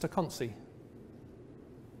Dad's sister Concy,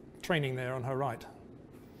 training there on her right.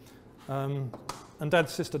 And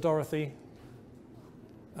Dad's sister Dorothy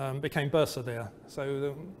became bursar there.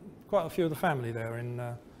 So quite a few of the family there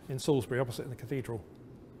in Salisbury, opposite the cathedral.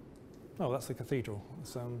 Oh, that's the cathedral.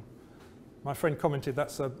 It's, my friend commented,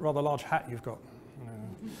 that's a rather large hat you've got.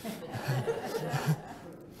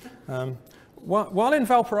 While in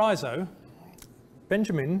Valparaiso,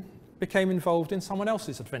 Benjamin became involved in someone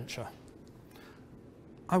else's adventure.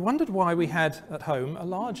 I wondered why we had at home a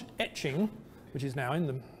large etching, which is now in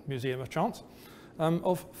the Museum of Chance,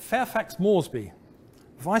 of Fairfax Moresby,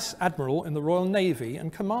 Vice Admiral in the Royal Navy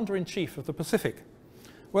and Commander-in-Chief of the Pacific.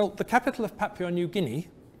 Well, the capital of Papua New Guinea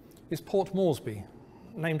is Port Moresby,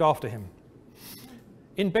 named after him.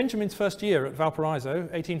 In Benjamin's first year at Valparaiso,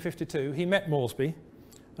 1852, he met Moresby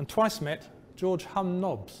and twice met George Hum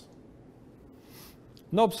Nobbs.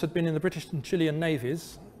 Nobbs had been in the British and Chilean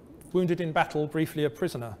navies, wounded in battle, briefly a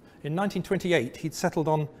prisoner. In 1928, he'd settled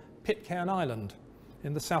on Pitcairn Island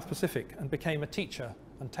in the South Pacific and became a teacher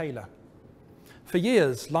and tailor. For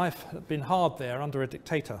years, life had been hard there under a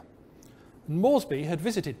dictator. And Moresby had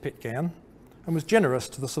visited Pitcairn and was generous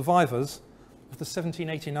to the survivors of the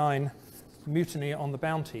 1789 mutiny on the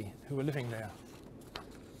Bounty who were living there.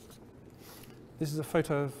 This is a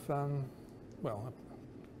photo of, well,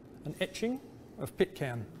 an etching of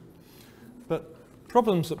Pitcairn. But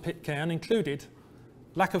problems at Pitcairn included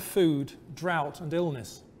lack of food, drought and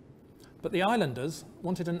illness. But the islanders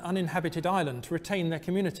wanted an uninhabited island to retain their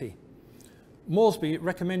community. Moresby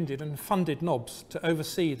recommended and funded Nobbs to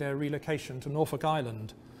oversee their relocation to Norfolk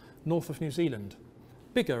Island, north of New Zealand,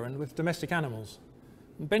 bigger and with domestic animals.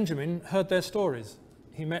 Benjamin heard their stories.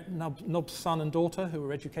 He met Nobbs' son and daughter, who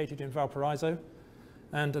were educated in Valparaiso,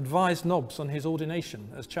 and advised Nobbs on his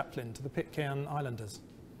ordination as chaplain to the Pitcairn Islanders.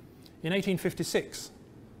 In 1856,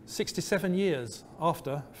 67 years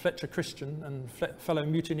after Fletcher Christian and fellow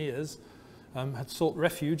mutineers had sought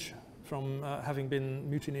refuge from having been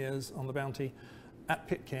mutineers on the Bounty at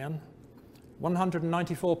Pitcairn,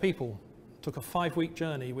 194 people took a 5-week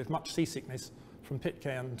journey with much seasickness from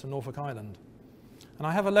Pitcairn to Norfolk Island. And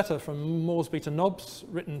I have a letter from Moresby to Nobbs,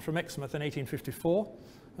 written from Exmouth in 1854,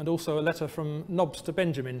 and also a letter from Nobbs to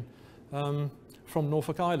Benjamin from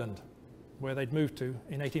Norfolk Island, where they'd moved to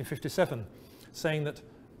in 1857, saying that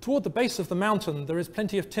toward the base of the mountain there is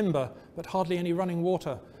plenty of timber, but hardly any running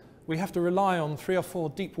water. We have to rely on 3 or 4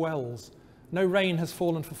 deep wells. No rain has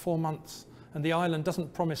fallen for 4 months, and the island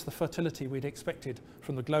doesn't promise the fertility we'd expected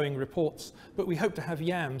from the glowing reports, but we hope to have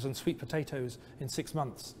yams and sweet potatoes in 6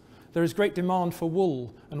 months. There is great demand for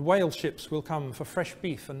wool, and whale ships will come for fresh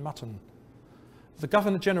beef and mutton. The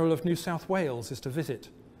Governor-General of New South Wales is to visit,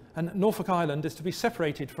 and Norfolk Island is to be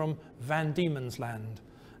separated from Van Diemen's Land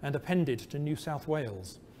and appended to New South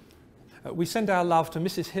Wales. We send our love to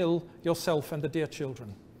Mrs. Hill, yourself, and the dear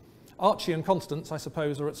children. Archie and Constance, I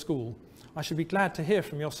suppose, are at school. I should be glad to hear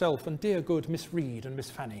from yourself and dear good Miss Reed and Miss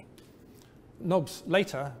Fanny. Nobbs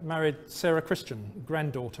later married Sarah Christian,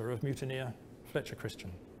 granddaughter of mutineer Fletcher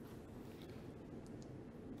Christian.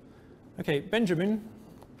 Okay, Benjamin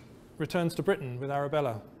returns to Britain with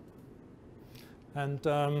Arabella,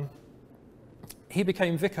 and he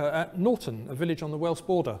became vicar at Norton, a village on the Welsh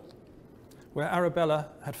border, where Arabella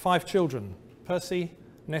had 5 children, Percy,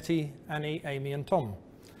 Nettie, Annie, Amy and Tom.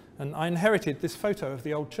 And I inherited this photo of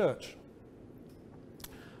the old church.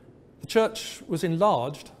 The church was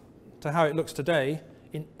enlarged to how it looks today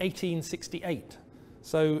in 1868.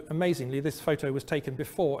 So amazingly, this photo was taken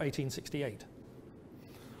before 1868.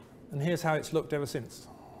 And here's how it's looked ever since.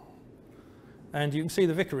 And you can see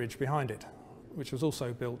the vicarage behind it, which was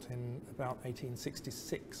also built in about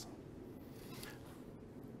 1866.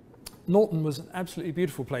 Norton was an absolutely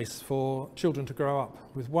beautiful place for children to grow up,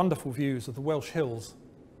 with wonderful views of the Welsh hills.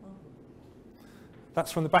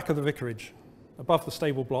 That's from the back of the vicarage, above the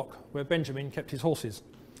stable block where Benjamin kept his horses.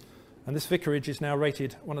 And this vicarage is now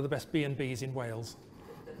rated one of the best B&Bs in Wales.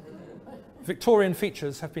 Victorian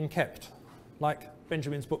features have been kept, like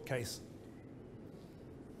Benjamin's bookcase.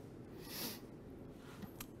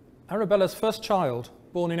 Arabella's first child,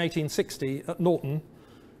 born in 1860 at Norton,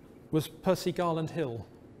 was Percy Garland Hill.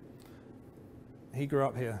 He grew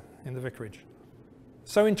up here in the vicarage.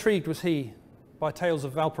 So intrigued was he by tales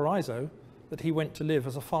of Valparaiso that he went to live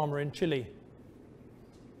as a farmer in Chile.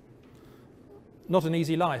 Not an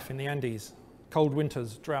easy life in the Andes. Cold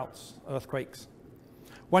winters, droughts, earthquakes.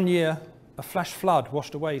 One year, a flash flood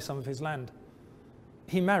washed away some of his land.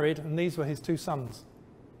 He married, and these were his 2 sons.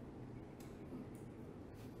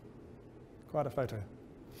 Quite a photo.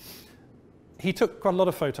 He took quite a lot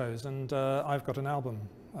of photos, and I've got an album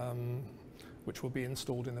which will be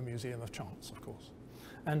installed in the Museum of Chance, of course.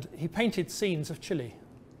 And he painted scenes of Chile.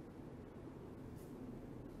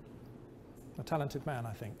 A talented man,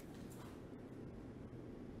 I think.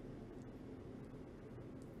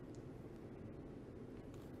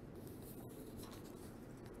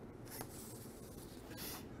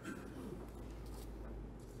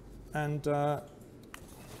 And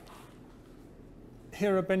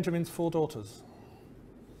here are Benjamin's 4 daughters.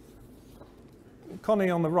 Connie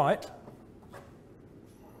on the right,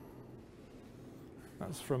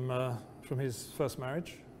 that's from his first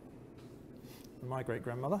marriage, from my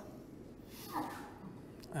great-grandmother.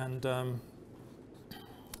 And, sorry,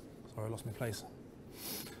 I lost my place.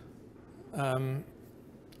 And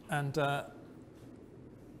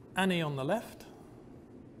Annie on the left,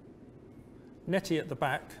 Nettie at the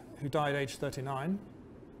back, who died aged 39,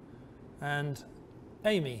 and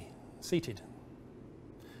Amy, seated.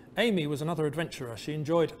 Amy was another adventurer. She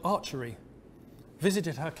enjoyed archery,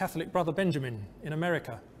 visited her Catholic brother Benjamin in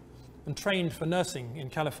America, and trained for nursing in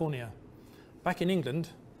California. Back in England,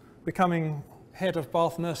 becoming head of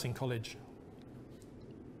Bath Nursing College.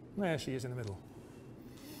 There she is in the middle.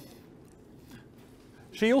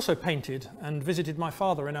 She also painted and visited my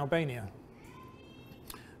father in Albania.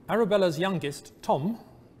 Arabella's youngest, Tom,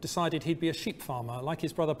 decided he'd be a sheep farmer like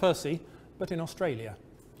his brother Percy, but in Australia.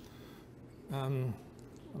 And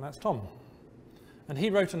that's Tom. And he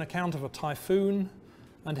wrote an account of a typhoon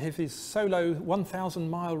and of his solo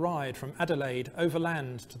 1,000-mile ride from Adelaide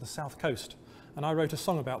overland to the south coast. And I wrote a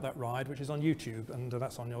song about that ride, which is on YouTube, and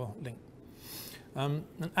that's on your link. And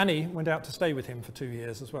Annie went out to stay with him for 2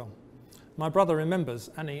 years as well. My brother remembers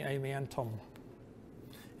Annie, Amy, and Tom.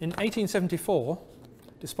 In 1874,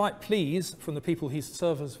 despite pleas from the people he'd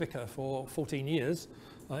served as vicar for 14 years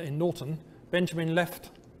in Norton, Benjamin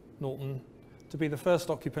left Norton to be the first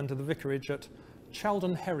occupant of the vicarage at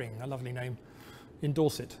Chaldon Herring, a lovely name, in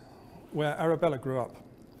Dorset, where Arabella grew up.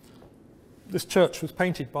 This church was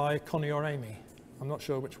painted by Connie or Amy. I'm not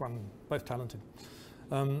sure which one, both talented.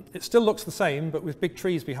 It still looks the same, but with big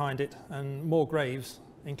trees behind it and more graves,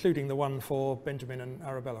 including the one for Benjamin and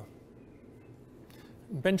Arabella.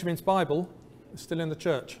 Benjamin's Bible is still in the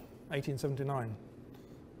church, 1879,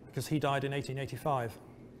 because he died in 1885,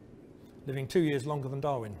 living 2 years longer than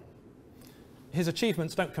Darwin. His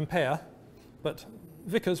achievements don't compare, but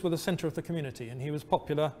vicars were the centre of the community, and he was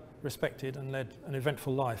popular, respected, and led an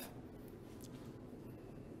eventful life.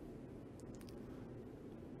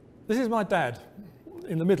 This is my dad,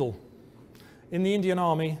 in the middle, in the Indian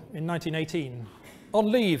Army in 1918,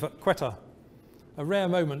 on leave at Quetta, a rare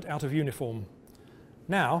moment out of uniform.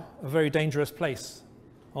 Now, a very dangerous place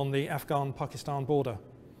on the Afghan-Pakistan border.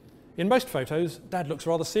 In most photos, Dad looks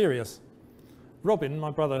rather serious. Robin, my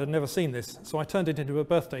brother, had never seen this, so I turned it into a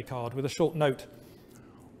birthday card with a short note.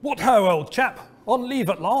 "What ho, old chap, on leave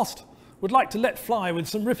at last. Would like to let fly with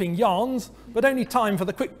some ripping yarns, but only time for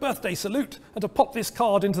the quick birthday salute and to pop this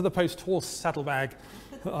card into the post-horse saddlebag."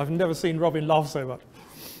 I've never seen Robin laugh so much.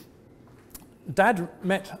 Dad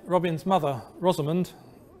met Robin's mother, Rosamond,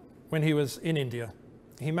 when he was in India.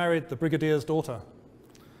 He married the brigadier's daughter.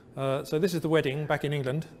 So this is the wedding back in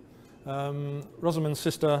England. Rosamond's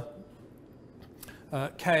sister,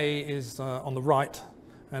 Kay, is on the right,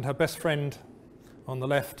 and her best friend on the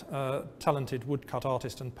left, talented woodcut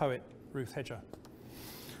artist and poet, Ruth Hedger.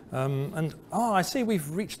 I see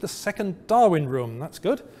we've reached the second Darwin room. That's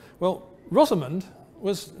good. Well, Rosamond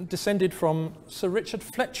was descended from Sir Richard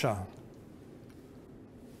Fletcher,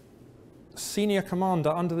 senior commander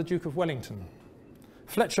under the Duke of Wellington.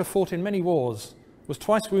 Fletcher fought in many wars, was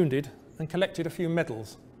twice wounded and collected a few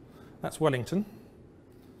medals. That's Wellington.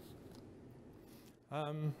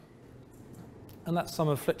 And that's some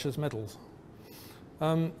of Fletcher's medals.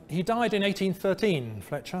 He died in 1813,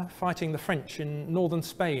 Fletcher, fighting the French in northern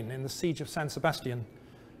Spain in the siege of San Sebastian,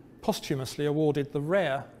 posthumously awarded the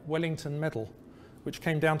rare Wellington Medal, which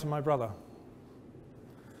came down to my brother.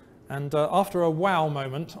 And after a wow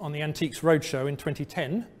moment on the Antiques Roadshow in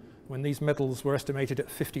 2010, when these medals were estimated at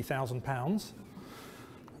 £50,000,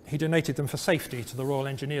 he donated them for safety to the Royal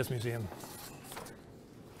Engineers Museum.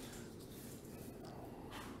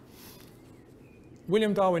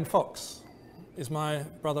 William Darwin Fox is my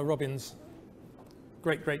brother Robin's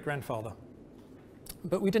great-great-grandfather.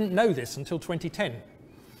 But we didn't know this until 2010.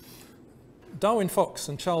 Darwin Fox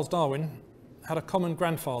and Charles Darwin had a common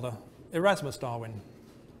grandfather, Erasmus Darwin.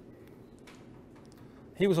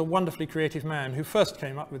 He was a wonderfully creative man who first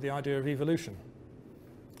came up with the idea of evolution,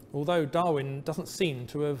 although Darwin doesn't seem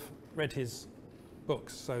to have read his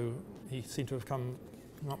books, so he seemed to have come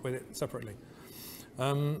up with it separately.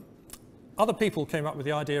 Other people came up with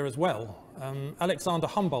the idea as well. Alexander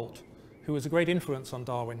Humboldt, who was a great influence on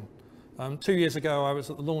Darwin. 2 years ago, I was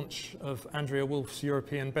at the launch of Andrea Wolf's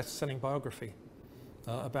European best-selling biography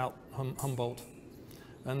about Humboldt.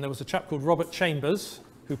 And there was a chap called Robert Chambers,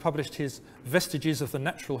 who published his Vestiges of the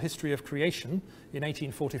Natural History of Creation in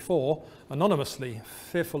 1844, anonymously,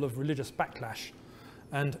 fearful of religious backlash.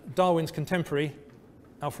 And Darwin's contemporary,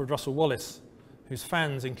 Alfred Russel Wallace, whose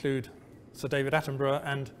fans include Sir David Attenborough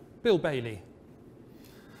and Bill Bailey,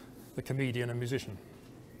 the comedian and musician.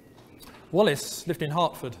 Wallace lived in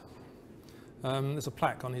Hartford. There's a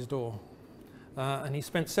plaque on his door. And he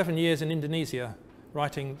spent 7 years in Indonesia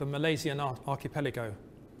writing the Malaysian archipelago.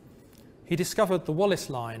 He discovered the Wallace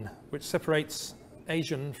Line, which separates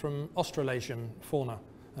Asian from Australasian fauna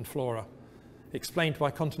and flora, explained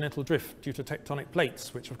by continental drift due to tectonic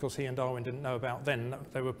plates, which of course he and Darwin didn't know about then.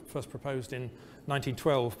 They were first proposed in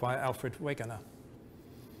 1912 by Alfred Wegener.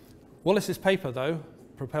 Wallace's paper, though,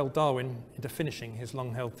 propelled Darwin into finishing his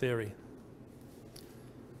long-held theory.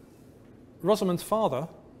 Rosamond's father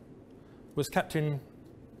was Captain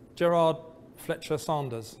Gerard Fletcher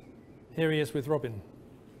Sanders. Here he is with Robin,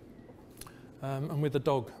 and with the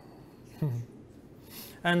dog.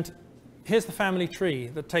 And here's the family tree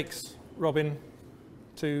that takes Robin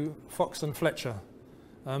to Fox and Fletcher.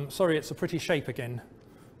 Sorry, it's a pretty shape again,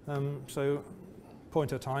 so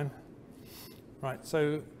pointer time. Right,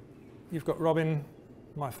 so you've got Robin,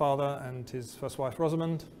 my father, and his first wife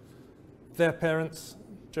Rosamond. Their parents,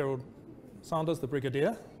 Gerald Sanders, the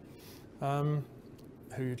Brigadier, who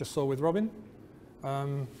you just saw with Robin.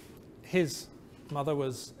 His mother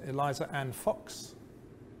was Eliza Ann Fox,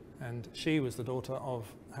 and she was the daughter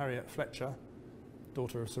of Harriet Fletcher,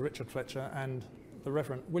 daughter of Sir Richard Fletcher, and the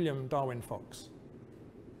Reverend William Darwin Fox.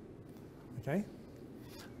 Okay.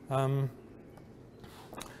 And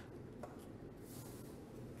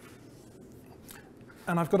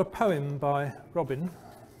I've got a poem by Robin,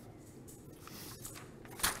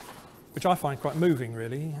 which I find quite moving,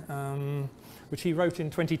 really, which he wrote in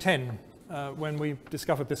 2010 when we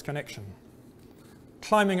discovered this connection.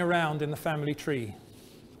 Climbing around in the family tree.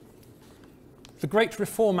 The great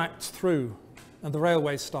Reform Act's through and the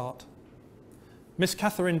railways start. Miss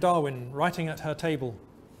Catherine Darwin, writing at her table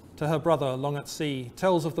to her brother long at sea,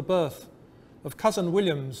 tells of the birth of cousin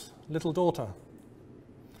William's little daughter.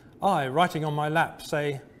 I, writing on my lap,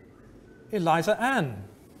 say, Eliza Ann,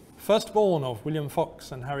 firstborn of William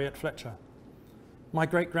Fox and Harriet Fletcher, my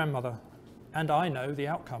great-grandmother, and I know the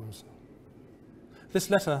outcomes. This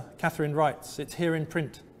letter, Catherine writes, it's here in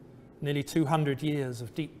print, nearly 200 years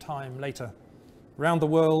of deep time later, round the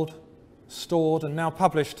world, stored and now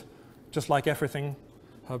published, just like everything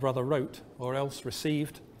her brother wrote or else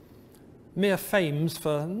received. Mere fames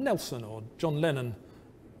for Nelson or John Lennon.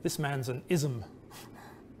 This man's an ism.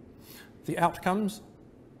 The outcomes,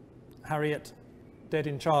 Harriet dead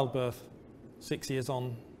in childbirth, 6 years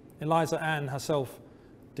on. Eliza Ann herself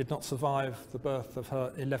did not survive the birth of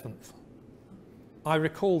her 11th. I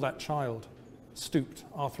recall that child, stooped,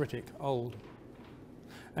 arthritic, old.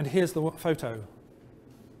 And here's the photo.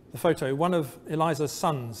 The photo, one of Eliza's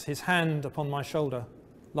sons, his hand upon my shoulder,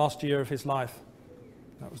 last year of his life.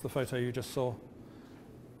 That was the photo you just saw.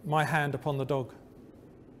 My hand upon the dog.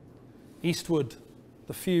 Eastward,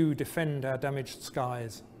 the few defend our damaged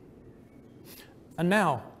skies. And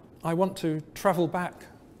now I want to travel back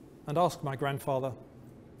and ask my grandfather,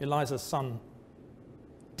 Eliza's son,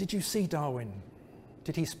 did you see Darwin?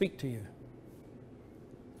 Did he speak to you?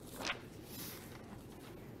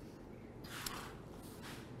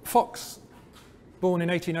 Fox, born in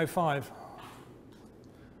 1805,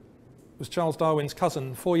 was Charles Darwin's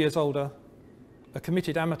cousin, 4 years older, a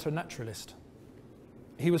committed amateur naturalist.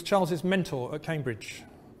 He was Charles's mentor at Cambridge.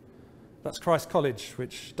 That's Christ College,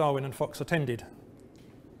 which Darwin and Fox attended.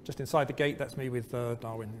 Just inside the gate, that's me with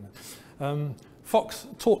Darwin. Fox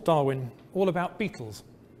taught Darwin all about beetles,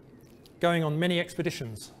 going on many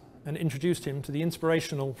expeditions, and introduced him to the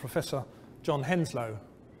inspirational Professor John Henslow,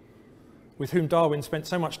 with whom Darwin spent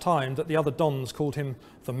so much time that the other dons called him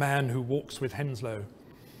the man who walks with Henslow.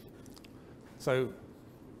 So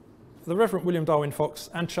the Reverend William Darwin Fox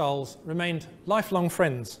and Charles remained lifelong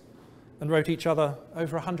friends and wrote each other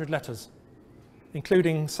over 100 letters,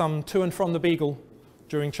 including some to and from the Beagle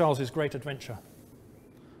during Charles's great adventure.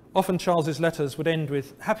 Often Charles's letters would end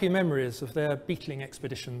with happy memories of their beetling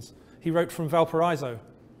expeditions. He wrote from Valparaiso,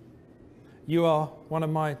 "You are one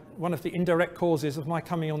of the indirect causes of my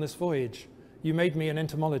coming on this voyage. You made me an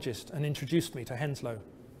entomologist and introduced me to Henslow."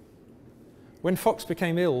 When Fox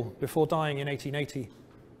became ill before dying in 1880,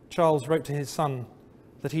 Charles wrote to his son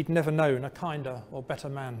that he'd never known a kinder or better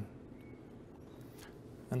man.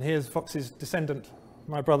 And here's Fox's descendant,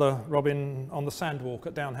 my brother Robin, on the sandwalk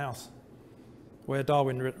at Down House, where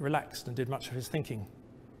Darwin relaxed and did much of his thinking.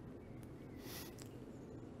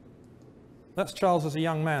 That's Charles as a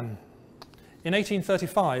young man. In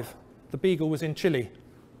 1835, the Beagle was in Chile.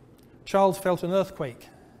 Charles felt an earthquake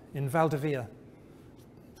in Valdivia.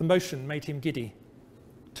 The motion made him giddy.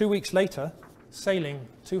 2 weeks later, sailing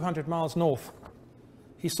 200 miles north,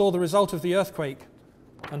 he saw the result of the earthquake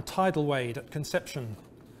and tidal wave at Conception,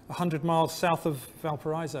 100 miles south of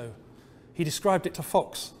Valparaiso. He described it to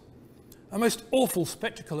Fox. "A most awful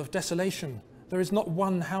spectacle of desolation. There is not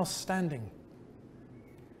one house standing."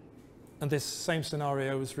 And this same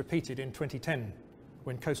scenario was repeated in 2010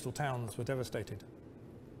 when coastal towns were devastated.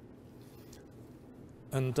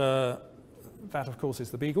 And that, of course,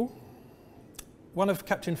 is the Beagle. One of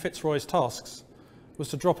Captain Fitzroy's tasks was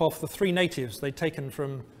to drop off the 3 natives they'd taken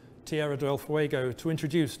from Tierra del Fuego to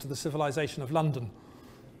introduce to the civilization of London.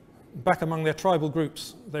 Back among their tribal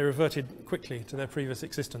groups, they reverted quickly to their previous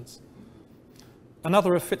existence.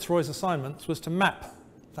 Another of Fitzroy's assignments was to map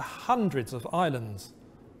the hundreds of islands,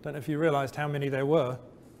 don't know if you realized how many there were,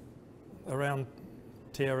 around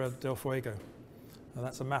Tierra del Fuego. And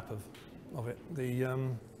that's a map of it.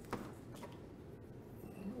 The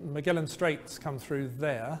Magellan Straits come through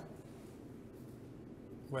there,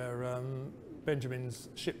 where Benjamin's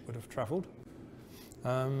ship would have travelled.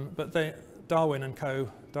 But Darwin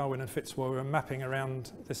and Fitzroy were mapping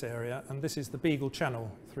around this area, and this is the Beagle Channel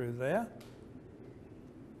through there,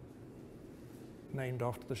 named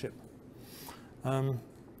after the ship.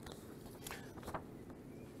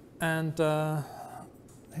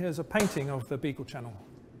 Here's a painting of the Beagle Channel.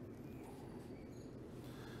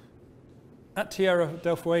 At Tierra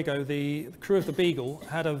del Fuego, the crew of the Beagle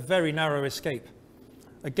had a very narrow escape.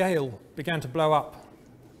 A gale began to blow up,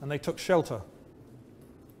 and they took shelter.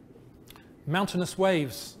 Mountainous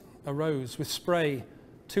waves arose with spray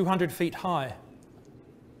 200 feet high.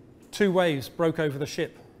 2 waves broke over the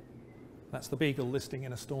ship. That's the Beagle listing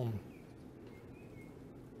in a storm.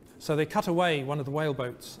 So they cut away one of the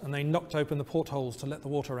whaleboats and they knocked open the portholes to let the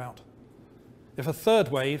water out. If a 3rd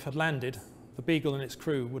wave had landed, the Beagle and its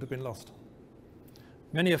crew would have been lost.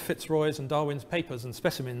 Many of Fitzroy's and Darwin's papers and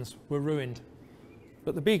specimens were ruined,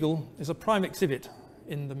 but the Beagle is a prime exhibit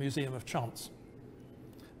in the Museum of Chance,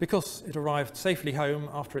 because it arrived safely home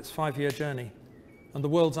after its 5-year journey, and the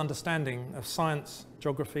world's understanding of science,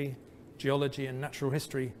 geography, geology and natural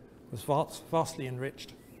history was vastly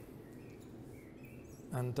enriched.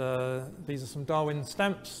 And these are some Darwin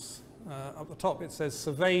stamps. Up the top it says,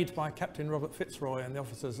 "Surveyed by Captain Robert Fitzroy and the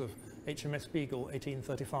officers of HMS Beagle,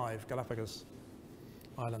 1835, Galapagos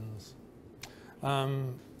Islands."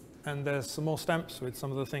 And there's some more stamps with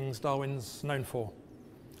some of the things Darwin's known for.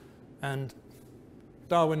 And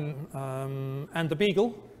Darwin and the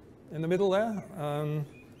Beagle in the middle there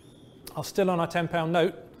are still on a £10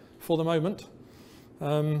 note for the moment,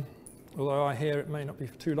 although I hear it may not be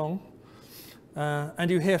for too long. And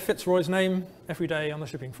you hear Fitzroy's name every day on the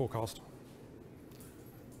shipping forecast.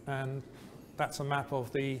 And that's a map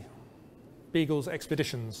of the Beagle's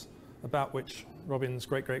expeditions, about which Robin's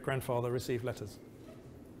great-great-grandfather received letters.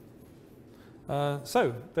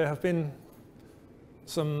 So there have been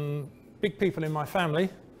some big people in my family,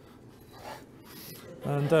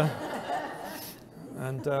 and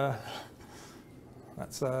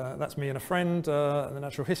that's me and a friend at the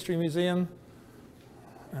Natural History Museum,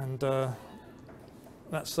 and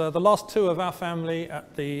that's the last 2 of our family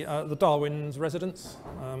at the Darwin's residence,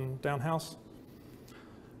 Down House.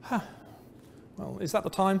 Well, Well, is that the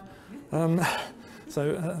time?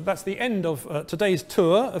 So that's the end of today's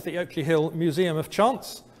tour of the Oakley-Hill Museum of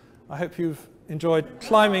Chance. I hope you've enjoyed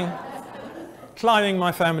climbing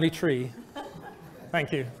my family tree.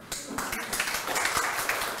 Thank you.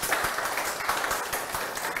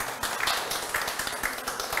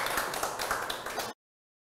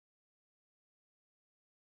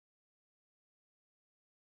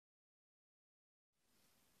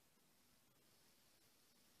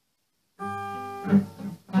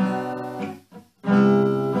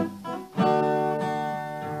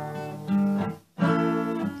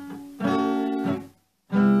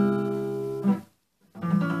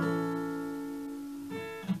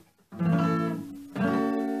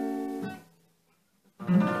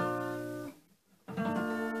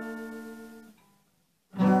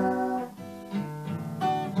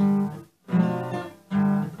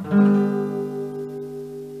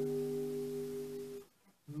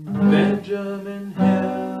 Benjamin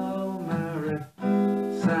Hill married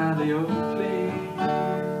Sally Oakley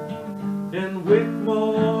in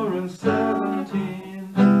Whitmore in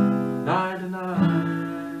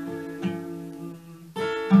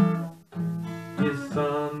 1799. His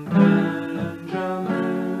son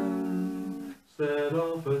Benjamin set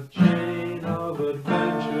off a chain of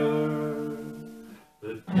adventure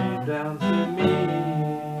that came down to me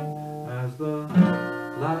as the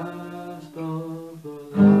last of the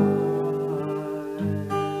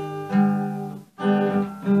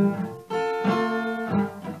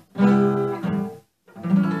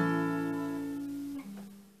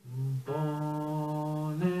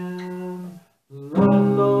born in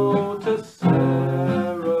Ludlow to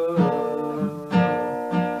Sarah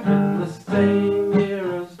in the same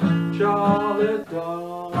year as Charlotte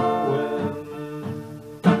Darwin.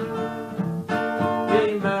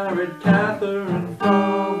 He married Catherine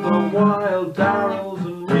from the wild Darrells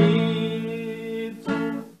and Reeds.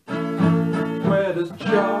 Where does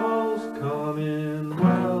Charles come in?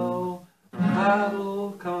 Well,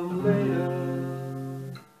 that'll come later.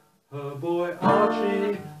 Her boy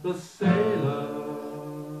Archie the sailor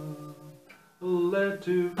led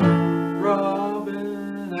to Robin